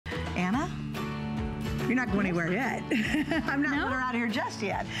Anna? You're not going anywhere yet. I'm not letting her out of here just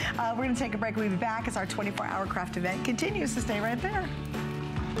yet. We're going to take a break. We'll be back as our 24-hour craft event continues, so stay right there.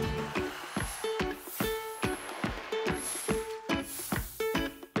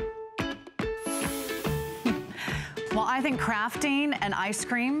 Well, I think crafting and ice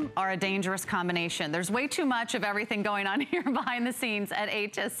cream are a dangerous combination. There's way too much of everything going on here behind the scenes at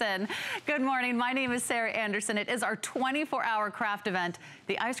HSN. Good morning. My name is Sarah Anderson. It is our 24-hour craft event.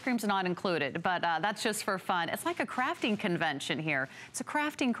 The ice cream's not included, but that's just for fun. It's like a crafting convention here. It's a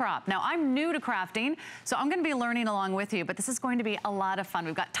crafting crop. Now, I'm new to crafting, so I'm going to be learning along with you, but this is going to be a lot of fun.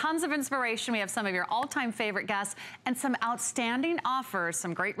 We've got tons of inspiration. We have some of your all-time favorite guests and some outstanding offers,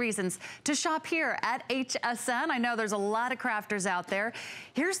 some great reasons to shop here at HSN. I know there's a lot of crafters out there.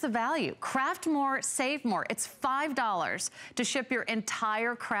 Here's the value. Craft more, save more. It's $5 to ship your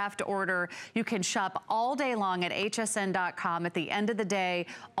entire craft order. You can shop all day long at hsn.com. At the end of the day,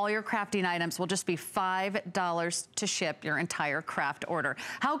 all your crafting items will just be $5 to ship your entire craft order.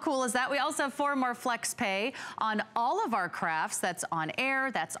 How cool is that? We also have 4 more flex pay on all of our crafts. That's on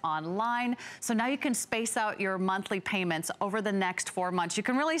air, that's online. So now you can space out your monthly payments over the next 4 months. You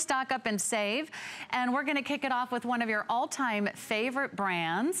can really stock up and save. And we're gonna kick it off with one of your all-time favorite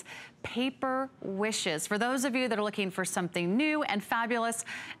brands, Paper Wishes. For those of you that are looking for something new and fabulous,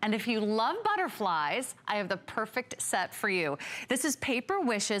 and if you love butterflies, I have the perfect set for you. This is Paper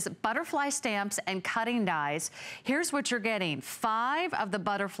Wishes butterfly stamps and cutting dies. Here's what you're getting. 5 of the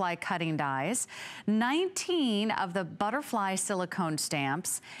butterfly cutting dies, 19 of the butterfly silicone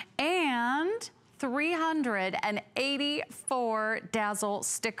stamps, and 384 Dazzle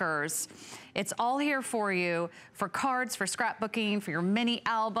stickers. It's all here for you for cards, for scrapbooking, for your mini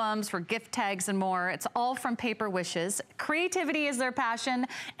albums, for gift tags and more. It's all from Paper Wishes. Creativity is their passion,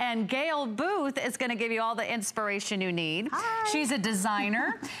 and Gail Booth is gonna give you all the inspiration you need. Hi. She's a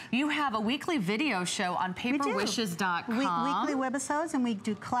designer. You have a weekly video show on paperwishes.com. Weekly webisodes, and we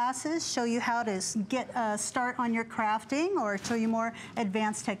do classes, show you how to get a start on your crafting or show you more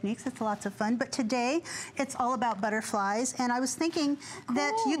advanced techniques. It's lots of fun. But today, it's all about butterflies, and I was thinking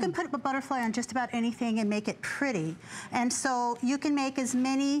that you can put a butterfly on just about anything and make it pretty. And so you can make as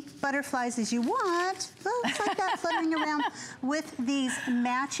many butterflies as you want, it's like that fluttering around, with these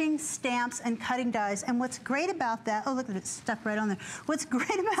matching stamps and cutting dies. And what's great about that, oh look at it stuck right on there. What's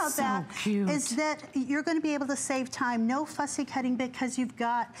great about that is that you're going to be able to save time, no fussy cutting, because you've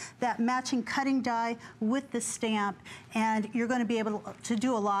got that matching cutting die with the stamp, and you're going to be able to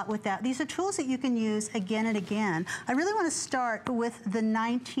do a lot with that. These are tools that you can use again and again. I really want to start with the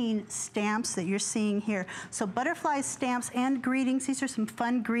 19 stamps that you're seeing here. So butterfly stamps and greetings. These are some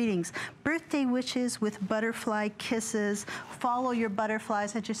fun greetings. Birthday wishes with butterfly kisses. Follow your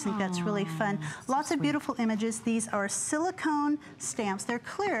butterflies. I just think that's really fun. Lots of beautiful images. These are silicone stamps. They're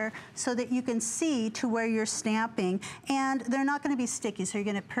clear so that you can see to where you're stamping, and they're not going to be sticky, so you're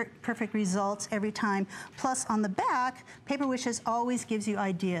going to get perfect results every time. Plus on the back, Paper Wishes always gives you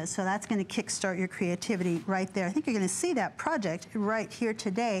ideas, so that's going to kickstart your creativity right there. I think you're going to see that project right here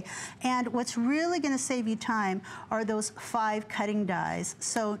today. And what's really going to save you time are those 5 cutting dies.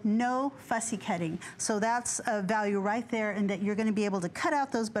 So no fussy cutting. So that's a value right there, and that you're going to be able to cut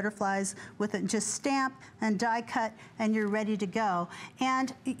out those butterflies with it, just stamp and die cut, and you're ready to go.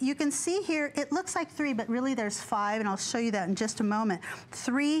 And you can see here, it looks like 3, but really there's 5, and I'll show you that in just a moment.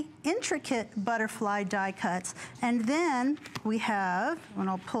 3 intricate butterfly die cuts. And then we have, and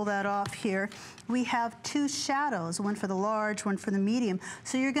I'll pull that off here, we have 2 shadows, one for the large, one for the medium.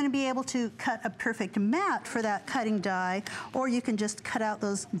 So you're going to be able to cut a perfect mat for that cutting die, or you can just cut out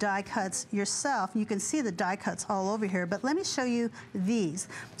those die cuts yourself. You can see the die cuts all over here, but let me show you these.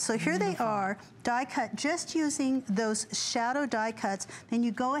 So here they are, die cut just using those shadow die cuts. Then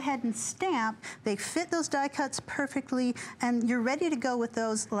you go ahead and stamp. They fit those die cuts perfectly, and you're ready to go with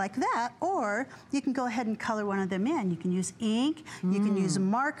those like that, or you can go ahead and color one of them in. You can use ink, you can use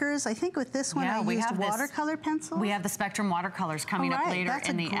markers. I think with this one, I used watercolor pencils. We have the Spectrum watercolors coming up later in the hour. That's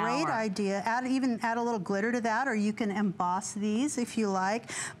a great idea. Even add a little glitter to that, or you can emboss these if you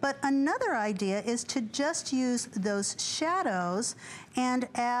like. But another idea is to just use those shadows and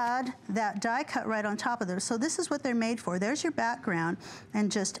add that die cut right on top of them. So this is what they're made for. There's your background,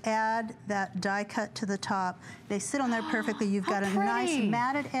 and just add that die cut to the top. They sit on there perfectly. You've got a nice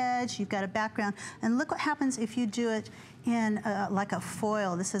matted edge, you've got a background, and look what happens if you do it in like a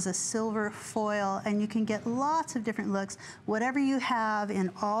foil. This is a silver foil, and you can get lots of different looks, whatever you have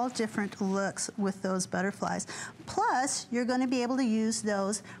in all different looks with those butterflies. Plus, you're going to be able to use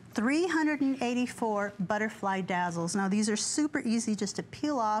those 384 butterfly dazzles. Now these are super easy just to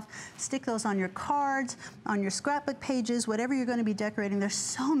peel off, stick those on your cards, on your scrapbook pages, whatever you're going to be decorating. There's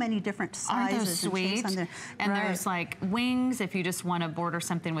so many different sizes. Aren't those sweet? On there. And there's like wings if you just want to border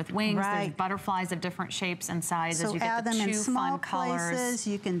something with wings. There's butterflies of different shapes and sizes. So you get add them in small colors. places.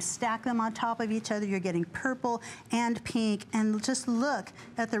 You can stack them on top of each other. You're getting purple and pink, and just look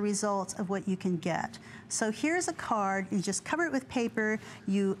at the results of what you can get. So here's a card. You just cover it with paper.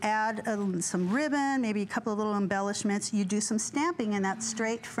 You add some ribbon, maybe a couple of little embellishments. You do some stamping, and that's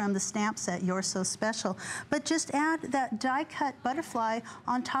straight from the stamp set, You're So Special. But just add that die-cut butterfly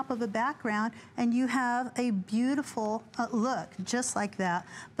on top of a background, and you have a beautiful look, just like that.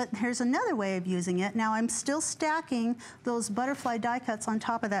 But here's another way of using it. Now, I'm still stacking those butterfly die-cuts on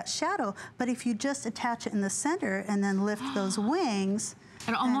top of that shadow, but if you just attach it in the center and then lift those wings,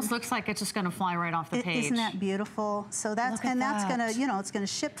 it almost looks like it's just going to fly right off the page. Isn't that beautiful? So that's going to, you know, it's going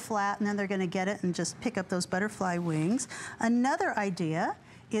to ship flat, and then they're going to get it and just pick up those butterfly wings. Another idea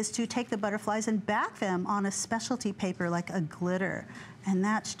is to take the butterflies and back them on a specialty paper like a glitter, and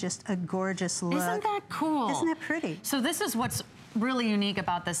that's just a gorgeous look. Isn't that cool? Isn't that pretty? So this is what's really unique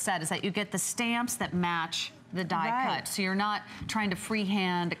about this set, is that you get the stamps that match the die cut. So you're not trying to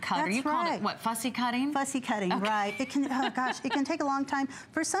freehand cut. That's you called it, what, fussy cutting? Fussy cutting, right. It can, oh gosh, it can take a long time.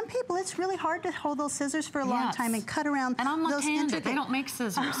 For some people, it's really hard to hold those scissors for a long time and cut around and I'm those intricate. They don't make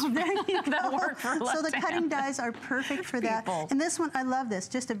scissors. Oh, there you go. That work for so the cutting dies are perfect for that. And this one, I love this.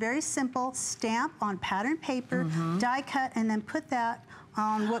 Just a very simple stamp on pattern paper, die cut, and then put that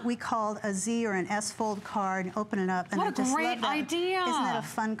on what we call a Z or an S fold card, and open it up. And what a great idea. Isn't that a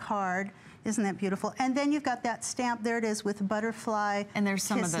fun card? Isn't that beautiful? And then you've got that stamp. There it is with butterfly. And there's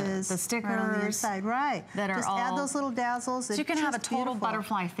some of the stickers right on the inside, right? That are just add those little dazzles. So you can have a total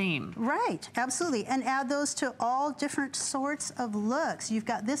butterfly theme. Right, absolutely. And add those to all different sorts of looks. You've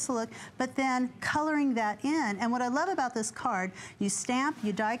got this look, but then coloring that in. And what I love about this card, you stamp,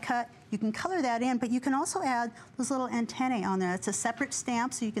 you die cut, you can color that in, but you can also add those little antennae on there. It's a separate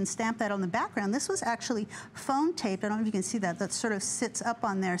stamp, so you can stamp that on the background. This was actually foam taped. I don't know if you can see that. That sort of sits up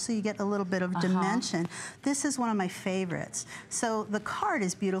on there, so you get a little bit of dimension. This is one of my favorites. So the card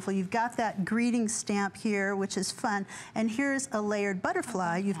is beautiful. You've got that greeting stamp here, which is fun. And here's a layered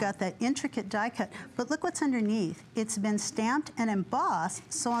butterfly. You've got that intricate die cut. But look what's underneath. It's been stamped and embossed,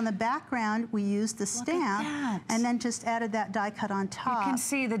 so on the background, we used the stamp and then just added that die cut on top. You can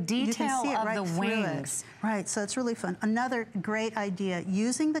see the detail of the wings. Right, so it's really fun. Another great idea,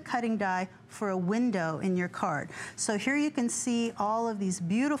 using the cutting die for a window in your card. So here you can see all of these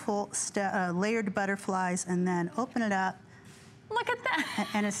beautiful layered butterflies, and then open it up. Look at that.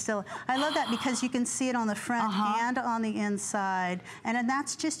 And it's still, I love that because you can see it on the front and on the inside. And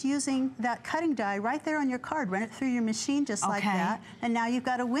that's just using that cutting die right there on your card. Run it through your machine just like that. And now you've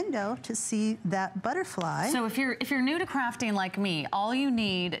got a window to see that butterfly. So if you're new to crafting like me, all you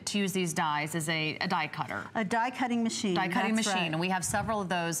need to use these dies is a die cutter. A die cutting machine. Die cutting machine. Right. And we have several of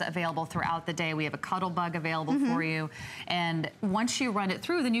those available throughout the day. We have a cuddle bug available for you. And once you run it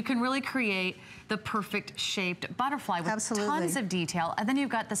through, then you can really create the perfect shaped butterfly with tons of detail. And then you've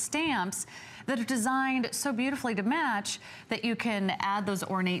got the stamps that are designed so beautifully to match that you can add those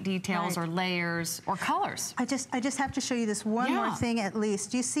ornate details or layers or colors. I just have to show you this one more thing at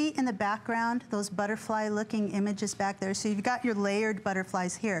least. Do you see in the background those butterfly looking images back there? So you've got your layered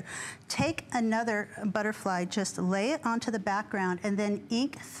butterflies here. Take another butterfly, just lay it onto the background, and then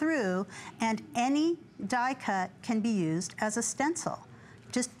ink through, and any die cut can be used as a stencil.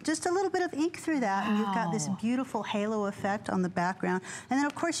 Just a little bit of ink through that, and you've got this beautiful halo effect on the background. And then,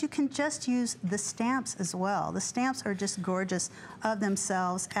 of course, you can just use the stamps as well. The stamps are just gorgeous of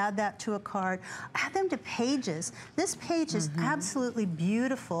themselves. Add that to a card. Add them to pages. This page is absolutely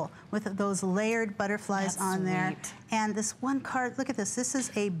beautiful with those layered butterflies on there. And this one card, look at this. This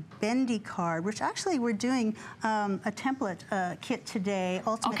is a bendy card, which actually we're doing a template kit today,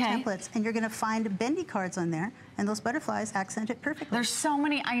 Ultimate Templates, and you're going to find bendy cards on there. And those butterflies accent it perfectly. There's so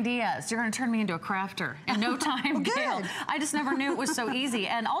many ideas. You're going to turn me into a crafter in no time, Gail. I just never knew it was so easy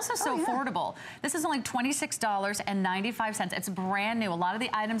and also so affordable. This is only $26.95. It's brand new. A lot of the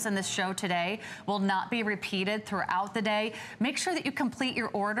items in this show today will not be repeated throughout the day. Make sure that you complete your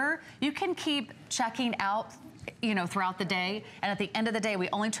order. You can keep checking out, you know, throughout the day, and at the end of the day, we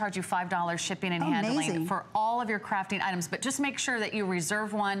only charge you $5 shipping and handling for all of your crafting items. But just make sure that you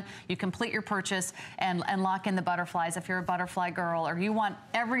reserve one, you complete your purchase, and lock in the butterflies if you're a butterfly girl, or you want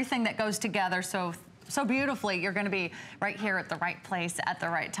everything that goes together. So so beautifully. You're going to be right here at the right place at the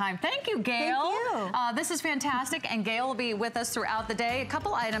right time. Thank you, Gail. Thank you. This is fantastic, and Gail will be with us throughout the day. A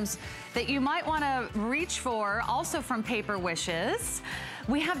couple items that you might want to reach for, also from Paper Wishes.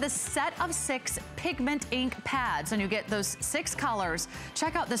 We have the set of 6 pigment ink pads, and you get those 6 colors.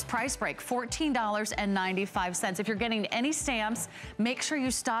 Check out this price break, $14.95. If you're getting any stamps, make sure you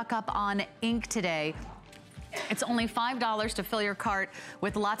stock up on ink today. It's only $5 to fill your cart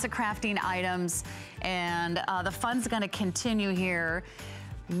with lots of crafting items, and the fun's gonna continue here.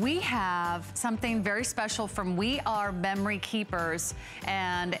 We have something very special from We Are Memory Keepers,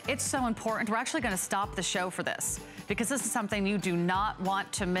 and it's so important. We're actually gonna stop the show for this because this is something you do not want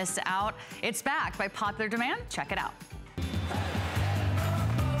to miss out. It's back by popular demand. Check it out.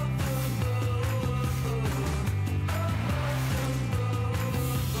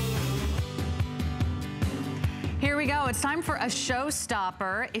 Here we go. It's time for a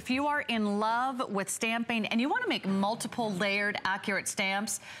showstopper. If you are in love with stamping and you want to make multiple layered accurate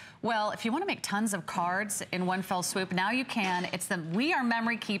stamps, well, if you want to make tons of cards in one fell swoop, now you can. It's the We Are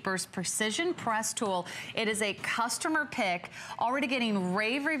Memory Keepers Precision Press Tool. It is a customer pick, already getting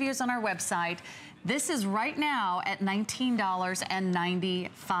rave reviews on our website. This is right now at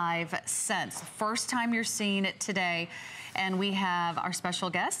 $19.95. First time you're seeing it today. And we have our special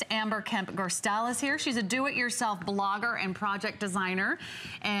guest, Amber Kemp-Gerstel is here. She's a do-it-yourself blogger and project designer,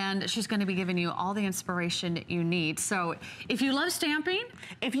 and she's going to be giving you all the inspiration you need. So if you love stamping,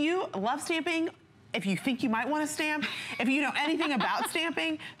 if you think you might want to stamp, if you know anything about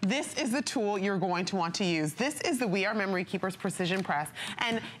stamping, this is the tool you're going to want to use. This is the We Are Memory Keepers Precision Press.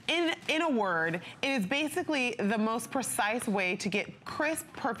 And in a word, it is basically the most precise way to get crisp,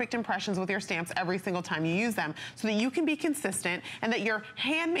 perfect impressions with your stamps every single time you use them, so that you can be consistent and that your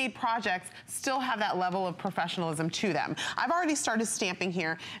handmade projects still have that level of professionalism to them. I've already started stamping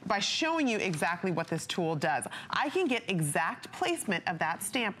here by showing you exactly what this tool does. I can get exact placement of that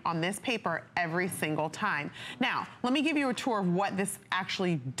stamp on this paper every single time. Now, let me give you a tour of what this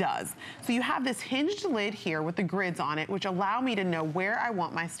actually does. So you have this hinged lid here with the grids on it, which allow me to know where I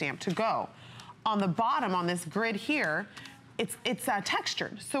want my stamp to go. On the bottom, on this grid here, it's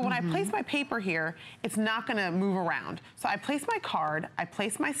textured. So when I place my paper here, it's not gonna move around. So I place my card, I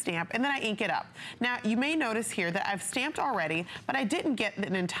place my stamp, and then I ink it up. Now, you may notice here that I've stamped already, but I didn't get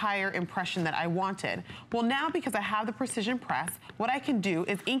an entire impression that I wanted. Well, now because I have the precision press, what I can do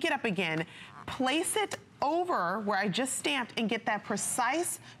is ink it up again, place it over where I just stamped and get that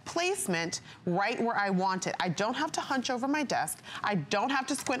precise placement right where I want it. I don't have to hunch over my desk. I don't have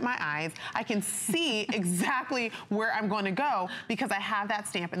to squint my eyes. I can see exactly where I'm going to go because I have that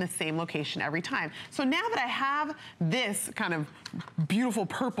stamp in the same location every time. So now that I have this kind of beautiful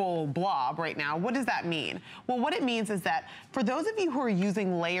purple blob right now, what does that mean? Well, what it means is that for those of you who are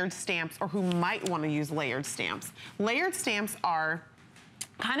using layered stamps or who might want to use layered stamps are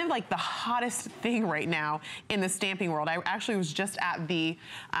kind of like the hottest thing right now in the stamping world. I actually was just at the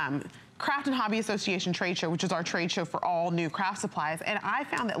Craft and Hobby Association trade show, which is our trade show for all new craft supplies, and I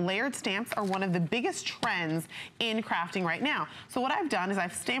found that layered stamps are one of the biggest trends in crafting right now. So what I've done is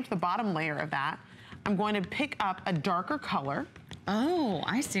I've stamped the bottom layer of that. I'm going to pick up a darker color. Oh,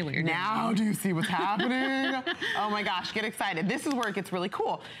 I see what you're doing. Now do you see what's happening? Oh my gosh, get excited. This is where it gets really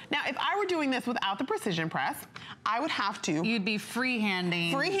cool. Now, if I were doing this without the precision press, I would have to... You'd be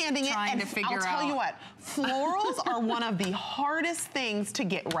freehanding it, trying and to figure out. I'll tell you what, florals are one of the hardest things to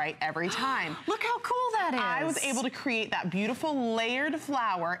get right every time. Look how cool that is. I was able to create that beautiful layered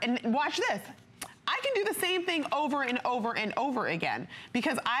flower, and watch this. I can do the same thing over and over and over again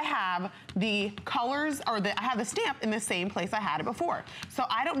because I have the colors, or I have the stamp in the same place I had it before. So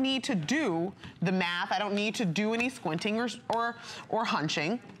I don't need to do the math. I don't need to do any squinting or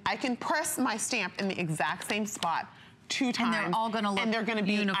hunching. I can press my stamp in the exact same spot 2 times. And they're all gonna look and they're gonna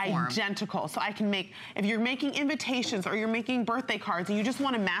be uniform. identical. So I can make, if you're making invitations or you're making birthday cards and you just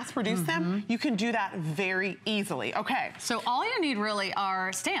wanna mass produce them, you can do that very easily. Okay. So all you need really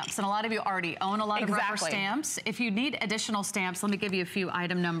are stamps, and a lot of you already own a lot of rubber stamps. If you need additional stamps, let me give you a few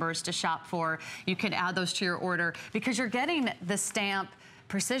item numbers to shop for. You can add those to your order because you're getting the stamp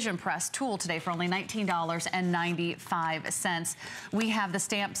Precision Press tool today for only $19.95. We have the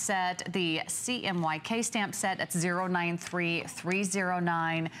stamp set, the CMYK stamp set, that's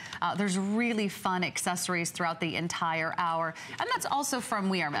 093309. There's really fun accessories throughout the entire hour. And that's also from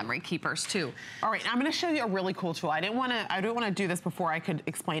We Are Memory Keepers too. All right, I'm gonna show you a really cool tool. I don't wanna do this before I could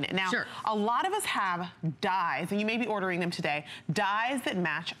explain it. Now, a lot of us have dies, and you may be ordering them today, dies that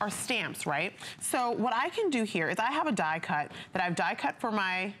match our stamps, right? So what I can do here is I have a die cut that I've die cut for my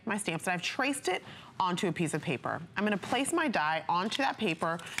my stamps, and I've traced it onto a piece of paper. I'm gonna place my die onto that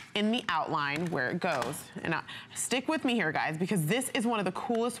paper in the outline where it goes. And stick with me here, guys, because this is one of the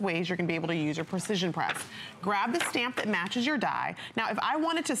coolest ways you're gonna be able to use your precision press. Grab the stamp that matches your die. Now, if I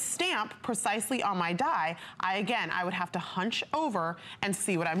wanted to stamp precisely on my die, I would have to hunch over and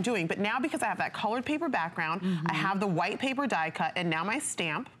see what I'm doing. But now, because I have that colored paper background, I have the white paper die cut, and now my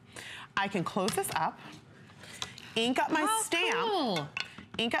stamp, I can close this up, ink up my stamp, cool.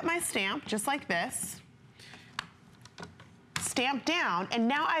 Ink up my stamp just like this, stamp down, and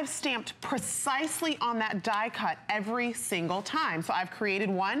now I've stamped precisely on that die cut every single time. So I've created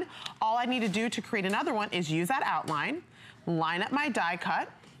one. All I need to do to create another one is use that outline, line up my die cut,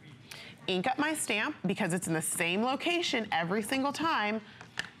 ink up my stamp because it's in the same location every single time,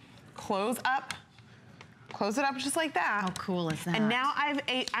 close it up just like that. How cool is that? And now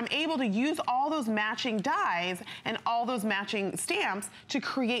I'm able to use all those matching dies and all those matching stamps to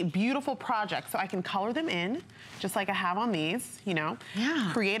create beautiful projects. So I can color them in, just like I have on these, you know. Yeah.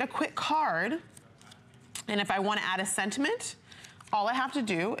 Create a quick card. And if I want to add a sentiment, all I have to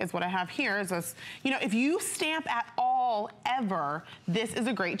do is what I have here is this, you know, if you stamp at all ever, this is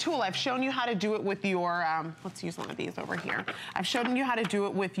a great tool. I've shown you how to do it with your, let's use one of these over here. I've shown you how to do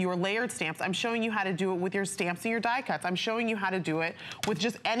it with your layered stamps. I'm showing you how to do it with your stamps and your die cuts. I'm showing you how to do it with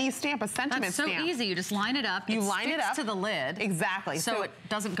just any stamp, a sentiment stamp. That's so easy. You just line it up. You line it up to the lid. Exactly. So it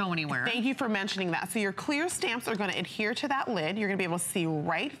doesn't go anywhere. Thank you for mentioning that. So your clear stamps are going to adhere to that lid. You're going to be able to see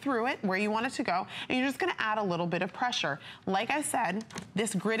right through it where you want it to go, and you're just going to add a little bit of pressure. Like I said,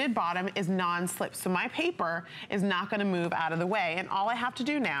 this gridded bottom is non-slip, so my paper is not going to move out of the way. And all I have to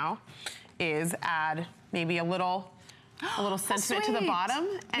do now is add maybe a little sentiment to the bottom,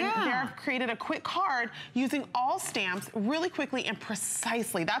 and there I've created a quick card using all stamps really quickly and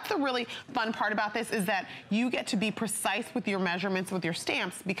precisely. That's the really fun part about this, is that you get to be precise with your measurements with your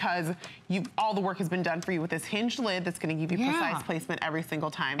stamps because all the work has been done for you with this hinged lid that's going to give you precise placement every single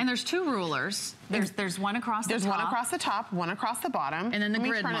time. And there's two rulers. There's one across the top. There's one across the top, one across the bottom. And then the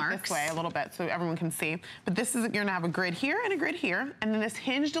grid marks. Let me turn it this way a little bit so everyone can see. But this is, you're going to have a grid here and a grid here, and then this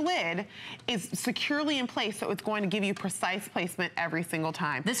hinged lid is securely in place, so it's going to give you precise placement every single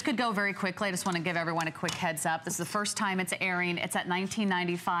time. This could go very quickly. I just want to give everyone a quick heads up. This is the first time it's airing. It's at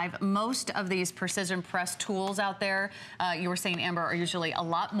 $19.95. Most of these precision press tools out there, you were saying, Amber, are usually a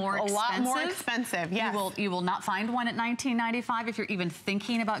lot more expensive. A lot more expensive, yes. You will not find one at $19.95 if you're even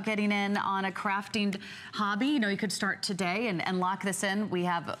thinking about getting in on a crafting hobby. You know, you could start today and lock this in. We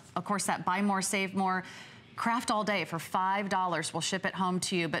have, of course, that buy more, save more. Craft all day for $5. We'll ship it home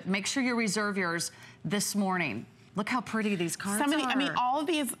to you, but make sure you reserve yours this morning. Look how pretty these cards are. I mean, all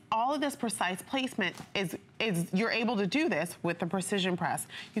of this precise placement is you're able to do this with the precision press.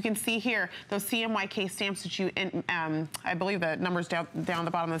 You can see here those CMYK stamps that you, I believe the number's down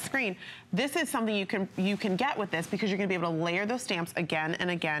the bottom of the screen. This is something you can get with this because you're going to be able to layer those stamps again and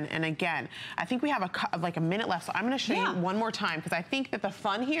again and again. I think we have like a minute left, so I'm going to show you one more time because I think that the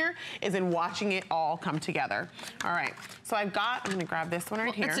fun here is in watching it all come together. All right, so I'm going to grab this one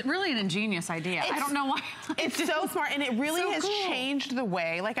right here. It's really an ingenious idea. I don't know why. It's so smart, and it really has changed the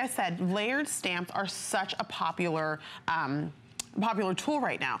way, like I said, layered stamps are such a popular tool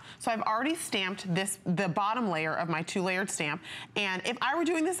right now. So I've already stamped the bottom layer of my 2-layered stamp, and if I were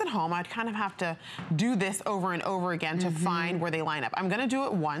doing this at home, I'd kind of have to do this over and over again to find where they line up. I'm gonna do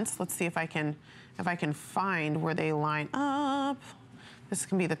it once. Let's see if I can find where they line up. This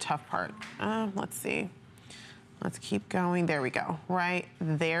can be the tough part. Let's see. Let's keep going. There we go. Right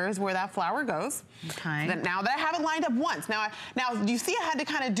there's where that flower goes. Okay. Now that I have it lined up once, now you see I had to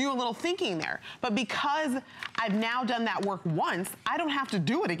kind of do a little thinking there, but because I've now done that work once, I don't have to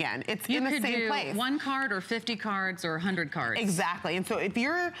do it again. It's in the same place. You could do 1 card or 50 cards or 100 cards. Exactly. And so if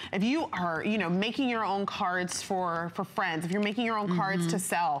you are, you know, making your own cards for friends, if you're making your own cards to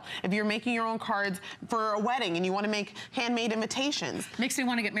sell, if you're making your own cards for a wedding and you want to make handmade invitations. Makes me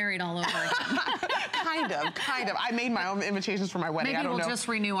want to get married all over again. Kind of. I made my own invitations for my wedding. Maybe we'll just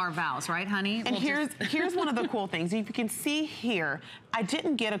renew our vows, right, honey? And here's one of the cool things. If you can see here, I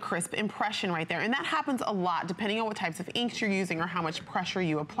didn't get a crisp impression right there. And that happens a lot depending on what types of inks you're using or how much pressure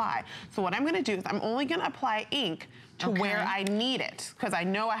you apply. So what I'm going to do is I'm only going to apply ink to where I need it because I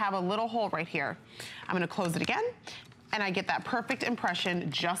know I have a little hole right here. I'm going to close it again. And I get that perfect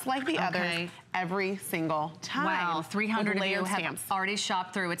impression just like the others. every single time. Wow, 300 of you have stamps. already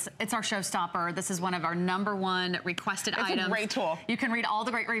shopped through. It's our showstopper. This is one of our #1 requested items. It's a great tool. You can read all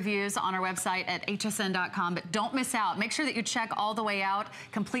the great reviews on our website at hsn.com, but don't miss out. Make sure that you check all the way out,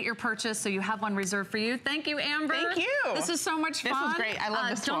 complete your purchase so you have one reserved for you. Thank you, Amber. Thank you. This is so much fun. This was great. I love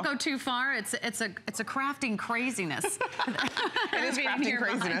this tool. Don't go too far. It's a crafting craziness. It is crafting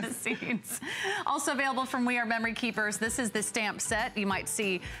craziness. The scenes. Also available from We Are Memory Keepers. This is the stamp set. You might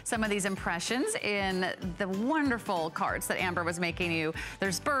see some of these impressions in the wonderful cards that Amber was making you.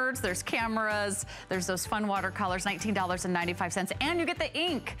 There's birds, there's cameras, there's those fun watercolors, $19.95, and you get the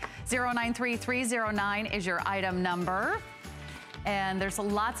ink. 093309 is your item number. And there's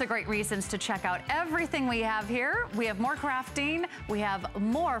lots of great reasons to check out everything we have here. We have more crafting. We have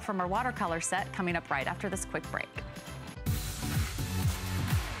more from our watercolor set coming up right after this quick break.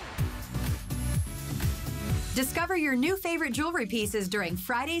 Discover your new favorite jewelry pieces during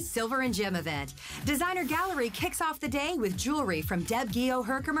Friday's Silver and Gem event. Designer Gallery kicks off the day with jewelry from Deb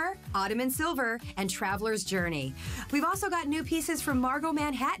Guillot-Herkimer, Ottoman Silver, and Traveler's Journey. We've also got new pieces from Margot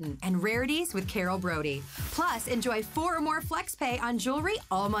Manhattan and rarities with Carol Brody. Plus, enjoy 4 or more FlexPay on jewelry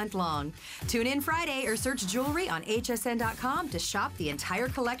all month long. Tune in Friday or search jewelry on hsn.com to shop the entire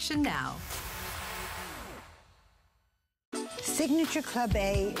collection now. Signature Club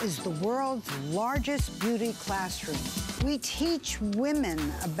A is the world's largest beauty classroom. We teach women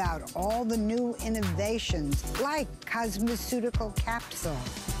about all the new innovations like cosmeceutical capsule.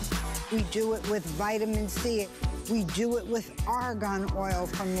 We do it with vitamin C. We do it with argan oil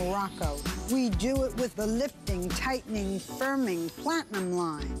from Morocco. We do it with the lifting, tightening, firming platinum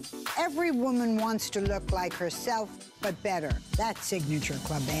line. Every woman wants to look like herself, but better. That's Signature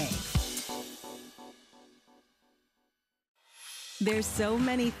Club A. There's so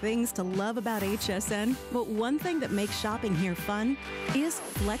many things to love about HSN, but one thing that makes shopping here fun is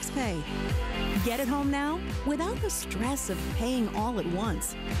FlexPay. Get it home now without the stress of paying all at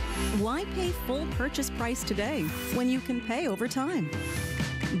once. Why pay full purchase price today when you can pay over time?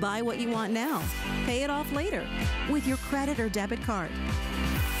 Buy what you want now, pay it off later with your credit or debit card.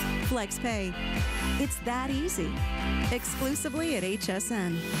 FlexPay. It's that easy. Exclusively at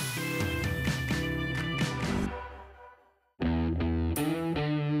HSN.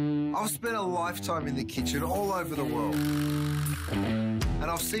 I've spent a lifetime in the kitchen all over the world, and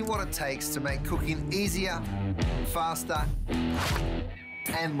I've seen what it takes to make cooking easier, faster,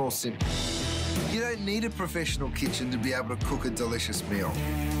 and more simple. You don't need a professional kitchen to be able to cook a delicious meal.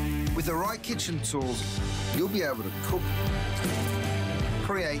 With the right kitchen tools, you'll be able to cook,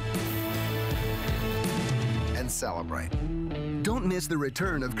 create, and celebrate. Don't miss the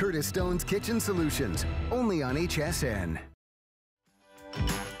return of Curtis Stone's Kitchen Solutions, only on HSN.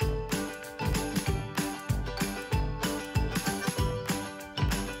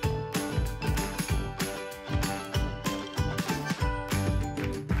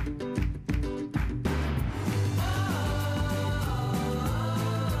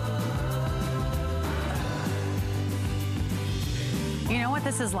 You know what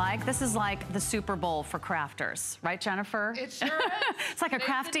this is like? This is like the Super Bowl for crafters, right, Jennifer? It sure is. It's like a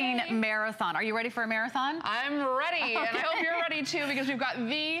crafting marathon. Are you ready for a marathon? I'm ready, and I hope you're ready too, because we've got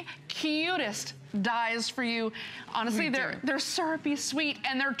the cutest dies for you. Honestly, they're syrupy sweet,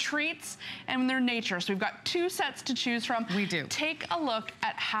 and they're treats, and they're nature. So we've got 2 sets to choose from. We do. Take a look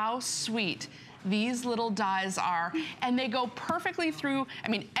at how sweet these little dies are, and they go perfectly through, I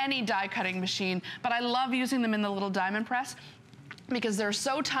mean, any die cutting machine, but I love using them in the little diamond press because they're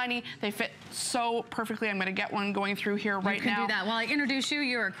so tiny, they fit so perfectly. I'm gonna get one going through here right now. You can do that. While I introduce you,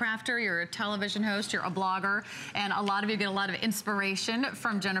 you're a crafter, you're a television host, you're a blogger, and a lot of you get a lot of inspiration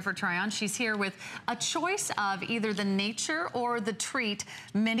from Jennifer Tryon. She's here with a choice of either the nature or the treat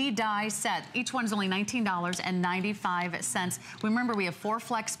mini die set. Each one's only $19.95. Remember, we have 4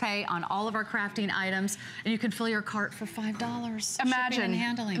 flex pay on all of our crafting items, and you can fill your cart for $5. Imagine, and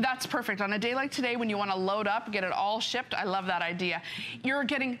handling. That's perfect. On a day like today when you wanna load up, get it all shipped, I love that idea. You're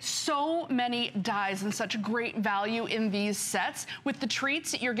getting so many dies and such great value in these sets. With the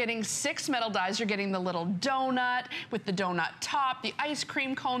treats, you're getting 6 metal dies. You're getting the little donut with the donut top, the ice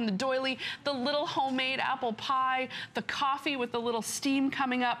cream cone, the doily, the little homemade apple pie, the coffee with the little steam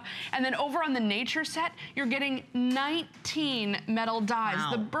coming up. And then over on the nature set, you're getting 19 metal dies.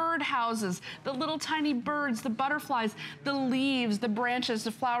 Wow. The bird houses, the little tiny birds, the butterflies, the leaves, the branches,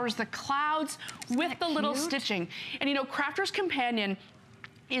 the flowers, the clouds with the little stitching. And you know, Crafter's Companion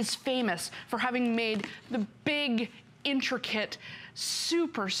is famous for having made the big, intricate,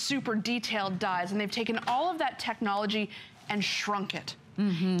 super, super detailed dies. And they've taken all of that technology and shrunk it.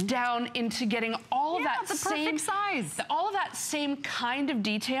 down into getting all of that same size. All of that same kind of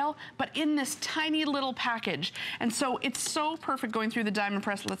detail, but in this tiny little package. And so it's so perfect going through the diamond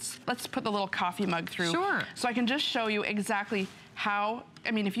press. Let's put the little coffee mug through. Sure. So I can just show you exactly how,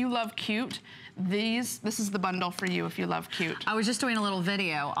 I mean, if you love cute, this is the bundle for you if you love cute. I was just doing a little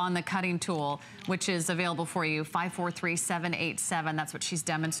video on the cutting tool, which is available for you, 543787. That's what she's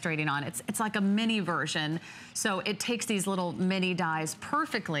demonstrating on. It's like a mini version. So it takes these little mini dies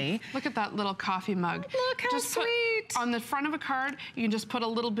perfectly. Look at that little coffee mug. Look how sweet. On the front of a card, you can just put a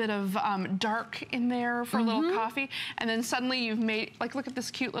little bit of dark in there for a little coffee. And then suddenly you've made, like, look at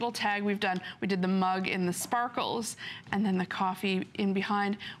this cute little tag we've done. We did the mug in the sparkles and then the coffee in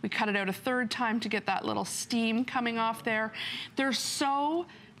behind. We cut it out a third time to get that little steam coming off there. They're so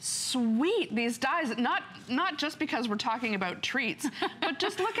sweet, these dies, not just because we're talking about treats, but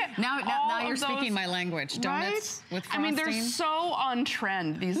just look at now you're speaking my language. Donuts with frosting. I mean, they're so on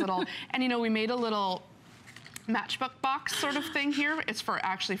trend, these little, and you know, we made a little matchbook box sort of thing here. It's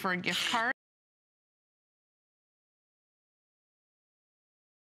actually for a gift card.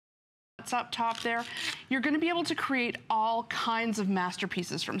 Up top there, you're going to be able to create all kinds of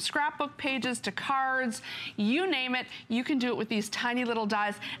masterpieces, from scrapbook pages to cards, you name it, you can do it with these tiny little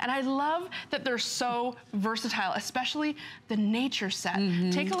dies. And I love that they're so versatile, especially the nature set.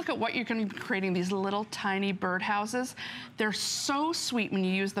 Take a look at what you're going to be creating, these little tiny birdhouses. They're so sweet when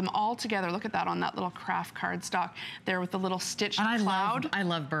you use them all together. Look at that on that little craft cardstock there with the little stitched cloud. I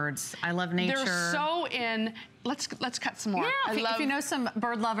love birds. I love nature. They're so in. Let's cut some more. Yeah, if you know some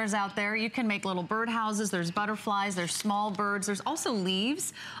bird lovers out there, you can make little bird houses. There's butterflies, there's small birds, there's also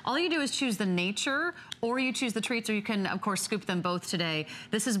leaves. All you do is choose the nature, or you choose the treats, or you can, of course, scoop them both today.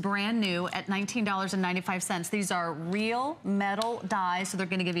 This is brand new at $19.95. These are real metal dies, so they're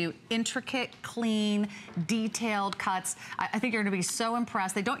gonna give you intricate, clean, detailed cuts. I think you're gonna be so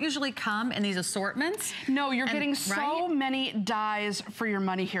impressed. They don't usually come in these assortments. No, you're getting so many dies for your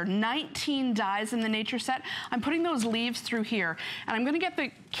money here. 19 dies in the nature set. I'm putting those leaves through here, and I'm gonna get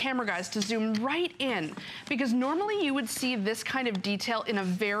the camera guys to zoom right in, because normally you would see this kind of detail in a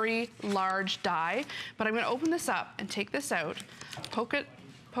very large die, but I'm gonna open this up and take this out, poke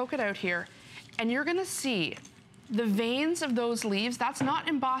it out here, and you're gonna see the veins of those leaves. That's not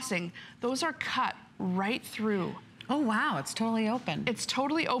embossing. Those are cut right through. Oh wow, it's totally open. It's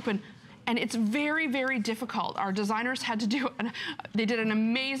totally open. And it's very, very difficult. Our designers had to do, they did an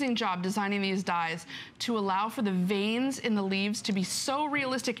amazing job designing these dies to allow for the veins in the leaves to be so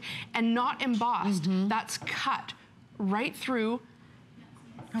realistic and not embossed. That's cut right through.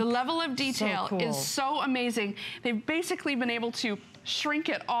 The level of detail is so amazing. They've basically been able to shrink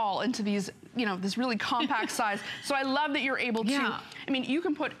it all into these, you know, this really compact size. So I love that you're able to, I mean, you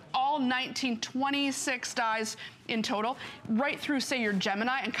can put all 26 dies in total right through, say, your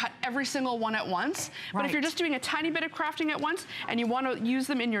Gemini, and cut every single one at once. But if you're just doing a tiny bit of crafting at once and you want to use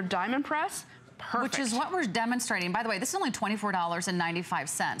them in your diamond press, perfect. Which is what we're demonstrating. By the way, this is only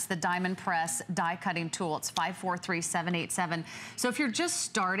 $24.95, the Diamond Press die cutting tool. It's 543787. So if you're just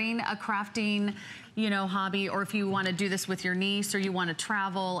starting a crafting, you know, hobby, or if you want to do this with your niece, or you want to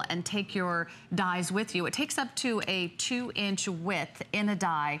travel and take your dies with you, it takes up to a 2-inch width in a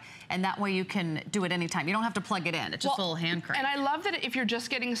die, and that way you can do it anytime. You don't have to plug it in. It's just a little hand crank. And I love that if you're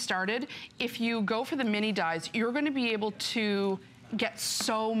just getting started, if you go for the mini dies, you're going to be able to get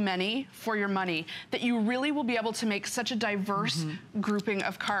so many for your money that you really will be able to make such a diverse grouping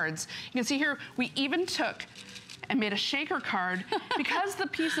of cards. You can see here, we even took and made a shaker card. Because the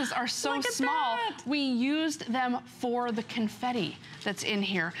pieces are so small, we used them for the confetti that's in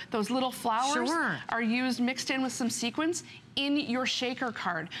here. Those little flowers are used, mixed in with some sequins in your shaker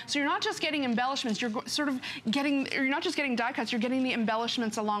card. So you're not just getting embellishments, you're sort of getting, you're not just getting die cuts, you're getting the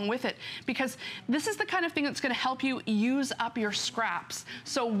embellishments along with it, because this is the kind of thing that's gonna help you use up your scraps.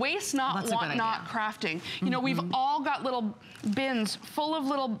 So waste not, want not crafting. You know, we've all got little bins full of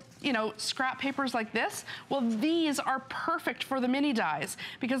little, you know, scrap papers like this. Well, these are perfect for the mini dies,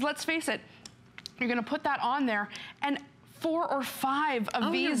 because let's face it, you're gonna put that on there, and 4 or 5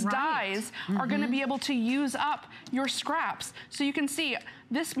 of these dies are gonna be able to use up your scraps. So you can see,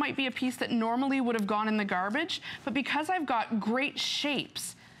 this might be a piece that normally would have gone in the garbage, but because I've got great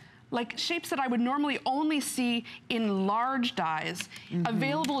shapes, like shapes that I would normally only see in large dies,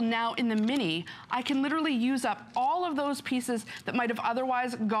 available now in the mini, I can literally use up all of those pieces that might have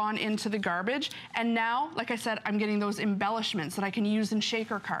otherwise gone into the garbage. And now, like I said, I'm getting those embellishments that I can use in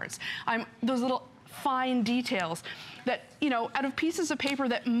shaker cards. Those little fine details that, you know, out of pieces of paper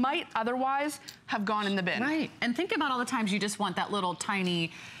that might otherwise have gone in the bin. Right, and think about all the times you just want that little tiny,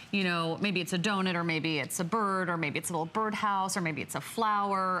 you know, maybe it's a donut, or maybe it's a bird, or maybe it's a little birdhouse, or maybe it's a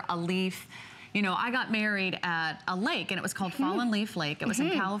flower, a leaf. You know, I got married at a lake, and it was called Fallen Leaf Lake. It was in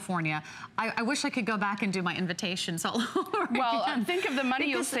California. I wish I could go back and do my invitations all over Well, again. think of the money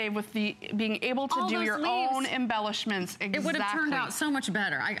you'll save with being able to do your own embellishments. Exactly. It would have turned out so much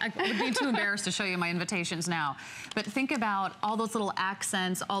better. I would be too embarrassed to show you my invitations now. But think about all those little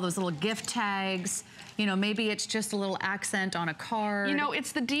accents, all those little gift tags. You know, maybe it's just a little accent on a card. You know,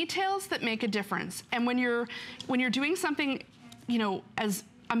 it's the details that make a difference. And when you're doing something, you know, as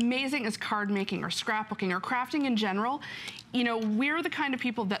amazing as card making or scrapbooking or crafting in general, you know, we're the kind of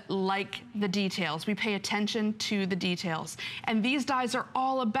people that like the details. We pay attention to the details. And these dies are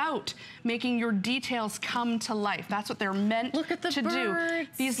all about making your details come to life. That's what they're meant to do.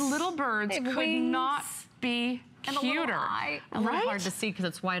 These little birds could not be cuter. A little hard to see because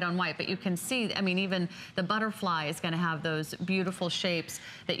it's white on white, but you can see, I mean, even the butterfly is going to have those beautiful shapes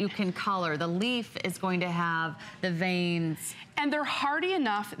that you can color. The leaf is going to have the veins. And they're hardy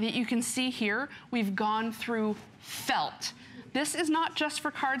enough that you can see here, we've gone through felt. This is not just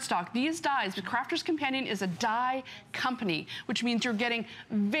for cardstock. These dies, the Crafter's Companion is a die company, which means you're getting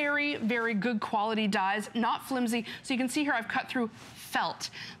very, very good quality dies, not flimsy. So you can see here I've cut through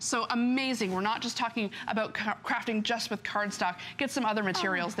felt. So amazing. We're not just talking about crafting just with cardstock. Get some other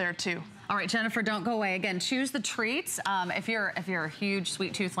materials there too. All right, Jennifer, don't go away. Again, choose the treats. If you're a huge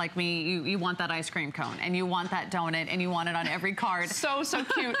sweet tooth like me, you want that ice cream cone, and you want that donut, and you want it on every card. So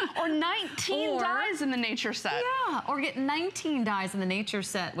cute. Or 19 dies in the nature set. Yeah, or get 19 dies in the nature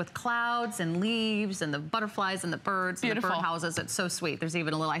set with clouds and leaves and the butterflies and the birds and the birdhouses. It's so sweet. There's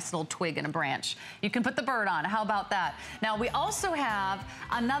even a nice little twig and a branch. You can put the bird on. How about that? Now, we also have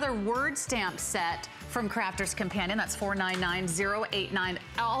another word stamp set from Crafter's Companion. That's $499,089.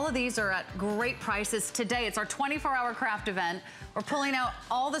 All of these are at great prices today. It's our 24-hour craft event. We're pulling out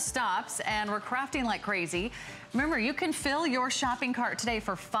all the stops and we're crafting like crazy. Remember, you can fill your shopping cart today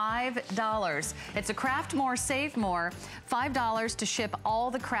for $5. It's a craft more, save more. $5 to ship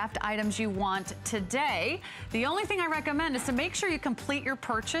all the craft items you want today. The only thing I recommend is to make sure you complete your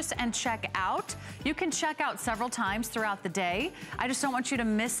purchase and check out. You can check out several times throughout the day. I just don't want you to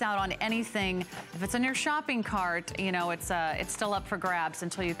miss out on anything. If it's in your shopping cart, you know, it's still up for grabs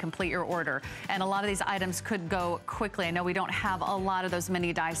until you complete your order. And a lot of these items could go quickly. I know we don't have a lot of those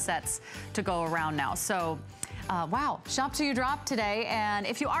mini die sets to go around now. So, wow, shop till you drop today. And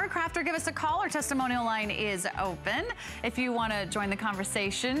if you are a crafter, give us a call. Our testimonial line is open. If you want to join the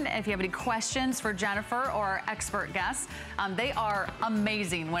conversation, if you have any questions for Jennifer or our expert guests, they are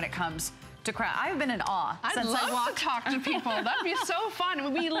amazing when it comes to craft. I've been in awe since I walked. To talk to people. That'd be so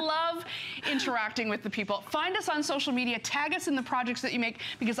fun. We love interacting with the people. Find us on social media. Tag us in the projects that you make,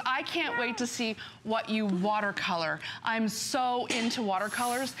 because I can't wait to see what you watercolor. I'm so into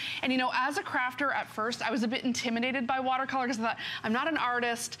watercolors. And you know, as a crafter at first, I was a bit intimidated by watercolor because I thought, I'm not an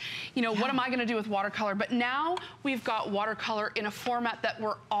artist. You know, what am I going to do with watercolor? But now we've got watercolor in a format that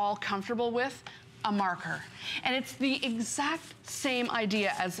we're all comfortable with. A marker. And it's the exact same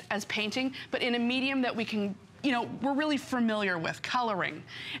idea as painting, but in a medium that we can, you know, we're really familiar with, coloring.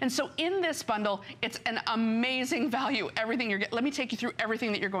 And so in this bundle, it's an amazing value, everything you're getting. Let me take you through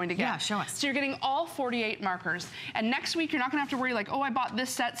everything that you're going to get. Yeah, show us. So you're getting all 48 markers. And next week, you're not gonna have to worry like, oh, I bought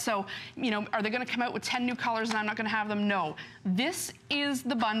this set, so, you know, are they gonna come out with 10 new colors and I'm not gonna have them? No. This is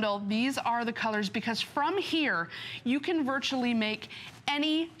the bundle. These are the colors, because from here, you can virtually make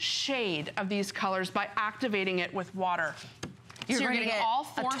any shade of these colors by activating it with water. You're so going to get all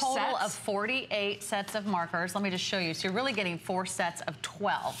 4 a total sets of 48 sets of markers. Let me just show you. So you're really getting 4 sets of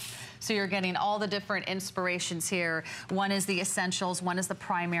 12. So you're getting all the different inspirations here. One is the essentials, one is the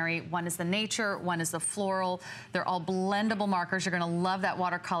primary, one is the nature, one is the floral. They're all blendable markers. You're going to love that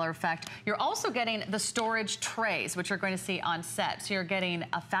watercolor effect. You're also getting the storage trays, which you're going to see on set. So you're getting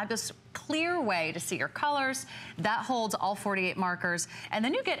a fabulous clear way to see your colors. That holds all 48 markers. And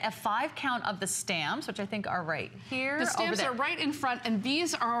then you get a 5 count of the stamps, which I think are right here. The stamps are right in front, and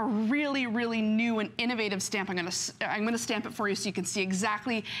these are a really, really new and innovative stamp. I'm gonna stamp it for you so you can see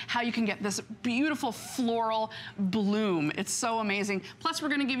exactly how you can get this beautiful floral bloom. It's so amazing. Plus, we're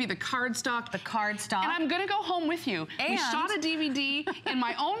gonna give you the cardstock. The cardstock. And I'm gonna go home with you. And we shot a DVD in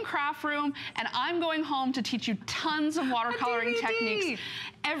my own craft room, and I'm going home to teach you tons of watercoloring techniques.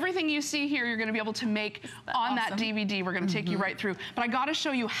 Everything you see here, you're gonna be able to make on that DVD. We're gonna take you right through. But I gotta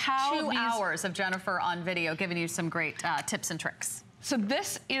show you how 2 hours of Jennifer on video giving you some great tips and tricks. So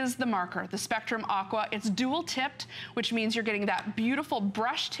this is the marker, the Spectrum Aqua. It's dual tipped, which means you're getting that beautiful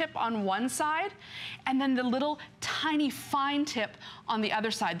brush tip on one side and then the little tiny fine tip on the other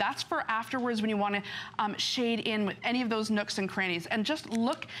side. That's for afterwards when you want to shade in with any of those nooks and crannies. And just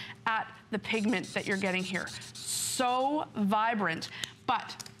look at the pigment that you're getting here. So vibrant.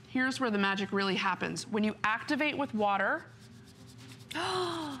 But here's where the magic really happens. When you activate with water,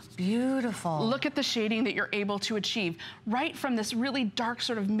 beautiful. Look at the shading that you're able to achieve. Right from this really dark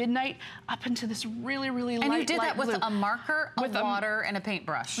sort of midnight up into this really, really light, and you did that with blue. a marker, with water, and a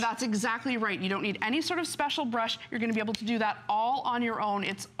paintbrush. That's exactly right. You don't need any sort of special brush. You're gonna be able to do that all on your own.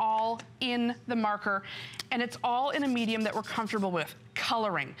 It's all in the marker, and it's all in a medium that we're comfortable with.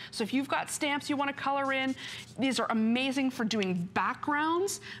 Coloring. So if you've got stamps you want to color in, these are amazing for doing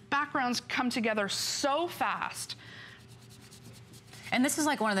backgrounds. Backgrounds come together so fast. And this is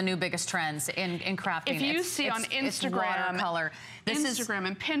like one of the new biggest trends in crafting. If you see on Instagram, watercolor. Instagram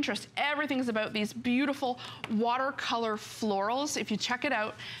and Pinterest, everything's about these beautiful watercolor florals. If you check it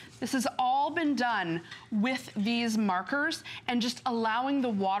out, this has all been done with these markers and just allowing the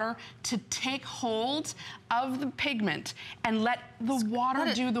water to take hold of the pigment and let the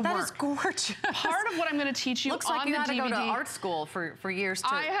water do the work. That is gorgeous. Part of what I'm going to teach you Looks on like you the had DVD. to go to art school for years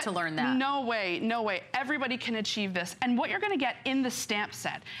to learn that. No way, no way. Everybody can achieve this. And what you're going to get in the stamp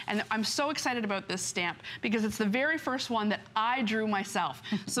set, and I'm so excited about this stamp because it's the very first one that I drew myself.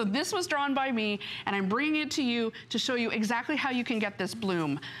 So this was drawn by me, and I'm bringing it to you to show you exactly how you can get this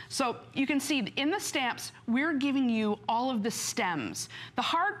bloom. So you can see in the stamps, we're giving you all of the stems. The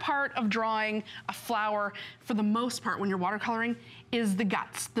hard part of drawing a flower, for the most part when you're watercoloring, is the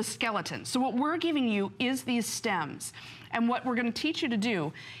guts, the skeleton. So what we're giving you is these stems. And what we're gonna teach you to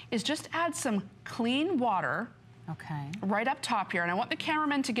do is just add some clean water right up top here. And I want the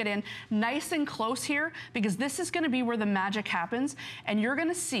cameraman to get in nice and close here because this is gonna be where the magic happens. And you're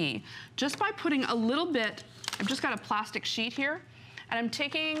gonna see, just by putting a little bit, I've just got a plastic sheet here, and I'm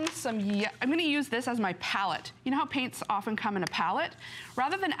taking some, I'm gonna use this as my palette. You know how paints often come in a palette?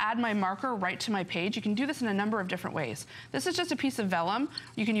 Rather than add my marker right to my page, you can do this in a number of different ways. This is just a piece of vellum.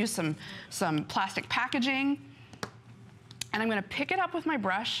 You can use some plastic packaging. And I'm gonna pick it up with my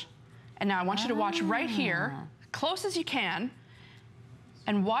brush. And now I want you to watch right here, close as you can,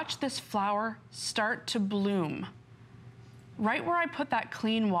 and watch this flower start to bloom. Right where I put that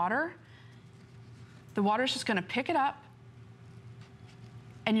clean water, the water's just gonna pick it up,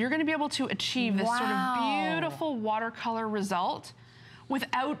 and you're gonna be able to achieve this sort of beautiful watercolor result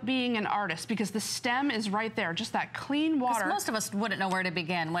without being an artist because the stem is right there, just that clean water. Most of us wouldn't know where to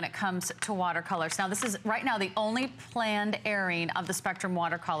begin when it comes to watercolors. Now this is right now the only planned airing of the Spectrum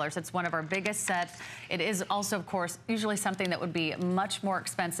watercolors. It's one of our biggest sets. It is also, of course, usually something that would be much more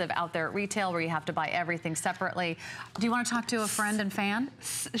expensive out there at retail where you have to buy everything separately. Do you want to talk to a friend and fan?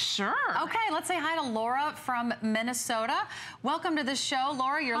 Sure. Okay, let's say hi to Laura from Minnesota. Welcome to the show.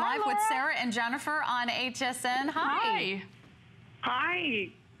 Laura, you're live with Sarah and Jennifer on HSN. Hi. Hi.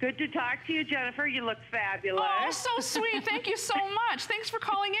 Good to talk to you, Jennifer. You look fabulous. Oh, so sweet. Thank you so much. Thanks for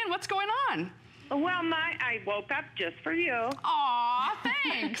calling in. What's going on? Well, I woke up just for you. Aw,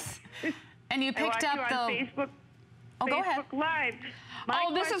 thanks. And you picked up the Facebook. Oh, go ahead. Facebook Live.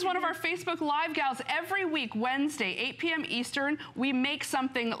 This is one of our Facebook Live gals. Every week, Wednesday, 8 p.m. Eastern, we make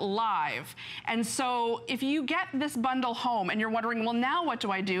something live. And so if you get this bundle home and you're wondering, well, now what do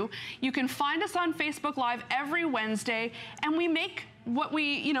I do? You can find us on Facebook Live every Wednesday, and we make what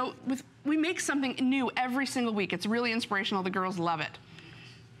we make something new every single week. It's really inspirational. The girls love it.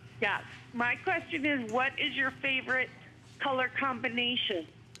 Yes. My question is, what is your favorite color combination?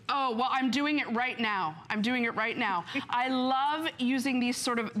 Oh, well, I'm doing it right now. I'm doing it right now. I love using these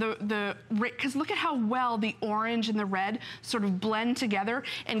sort of, because look at how well the orange and the red sort of blend together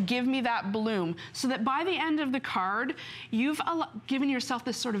and give me that bloom. So that by the end of the card, you've given yourself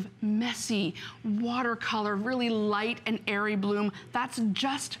this sort of messy watercolor, really light and airy bloom. That's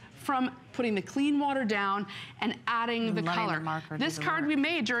just from putting the clean water down and adding the color. This card we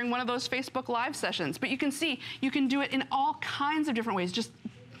made during one of those Facebook Live sessions, but you can see, you can do it in all kinds of different ways. Just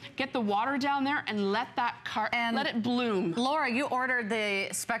get the water down there and let that let it bloom. Laura, you ordered the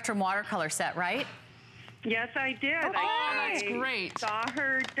Spectrum watercolor set, right? Yes, I did. That's great. Saw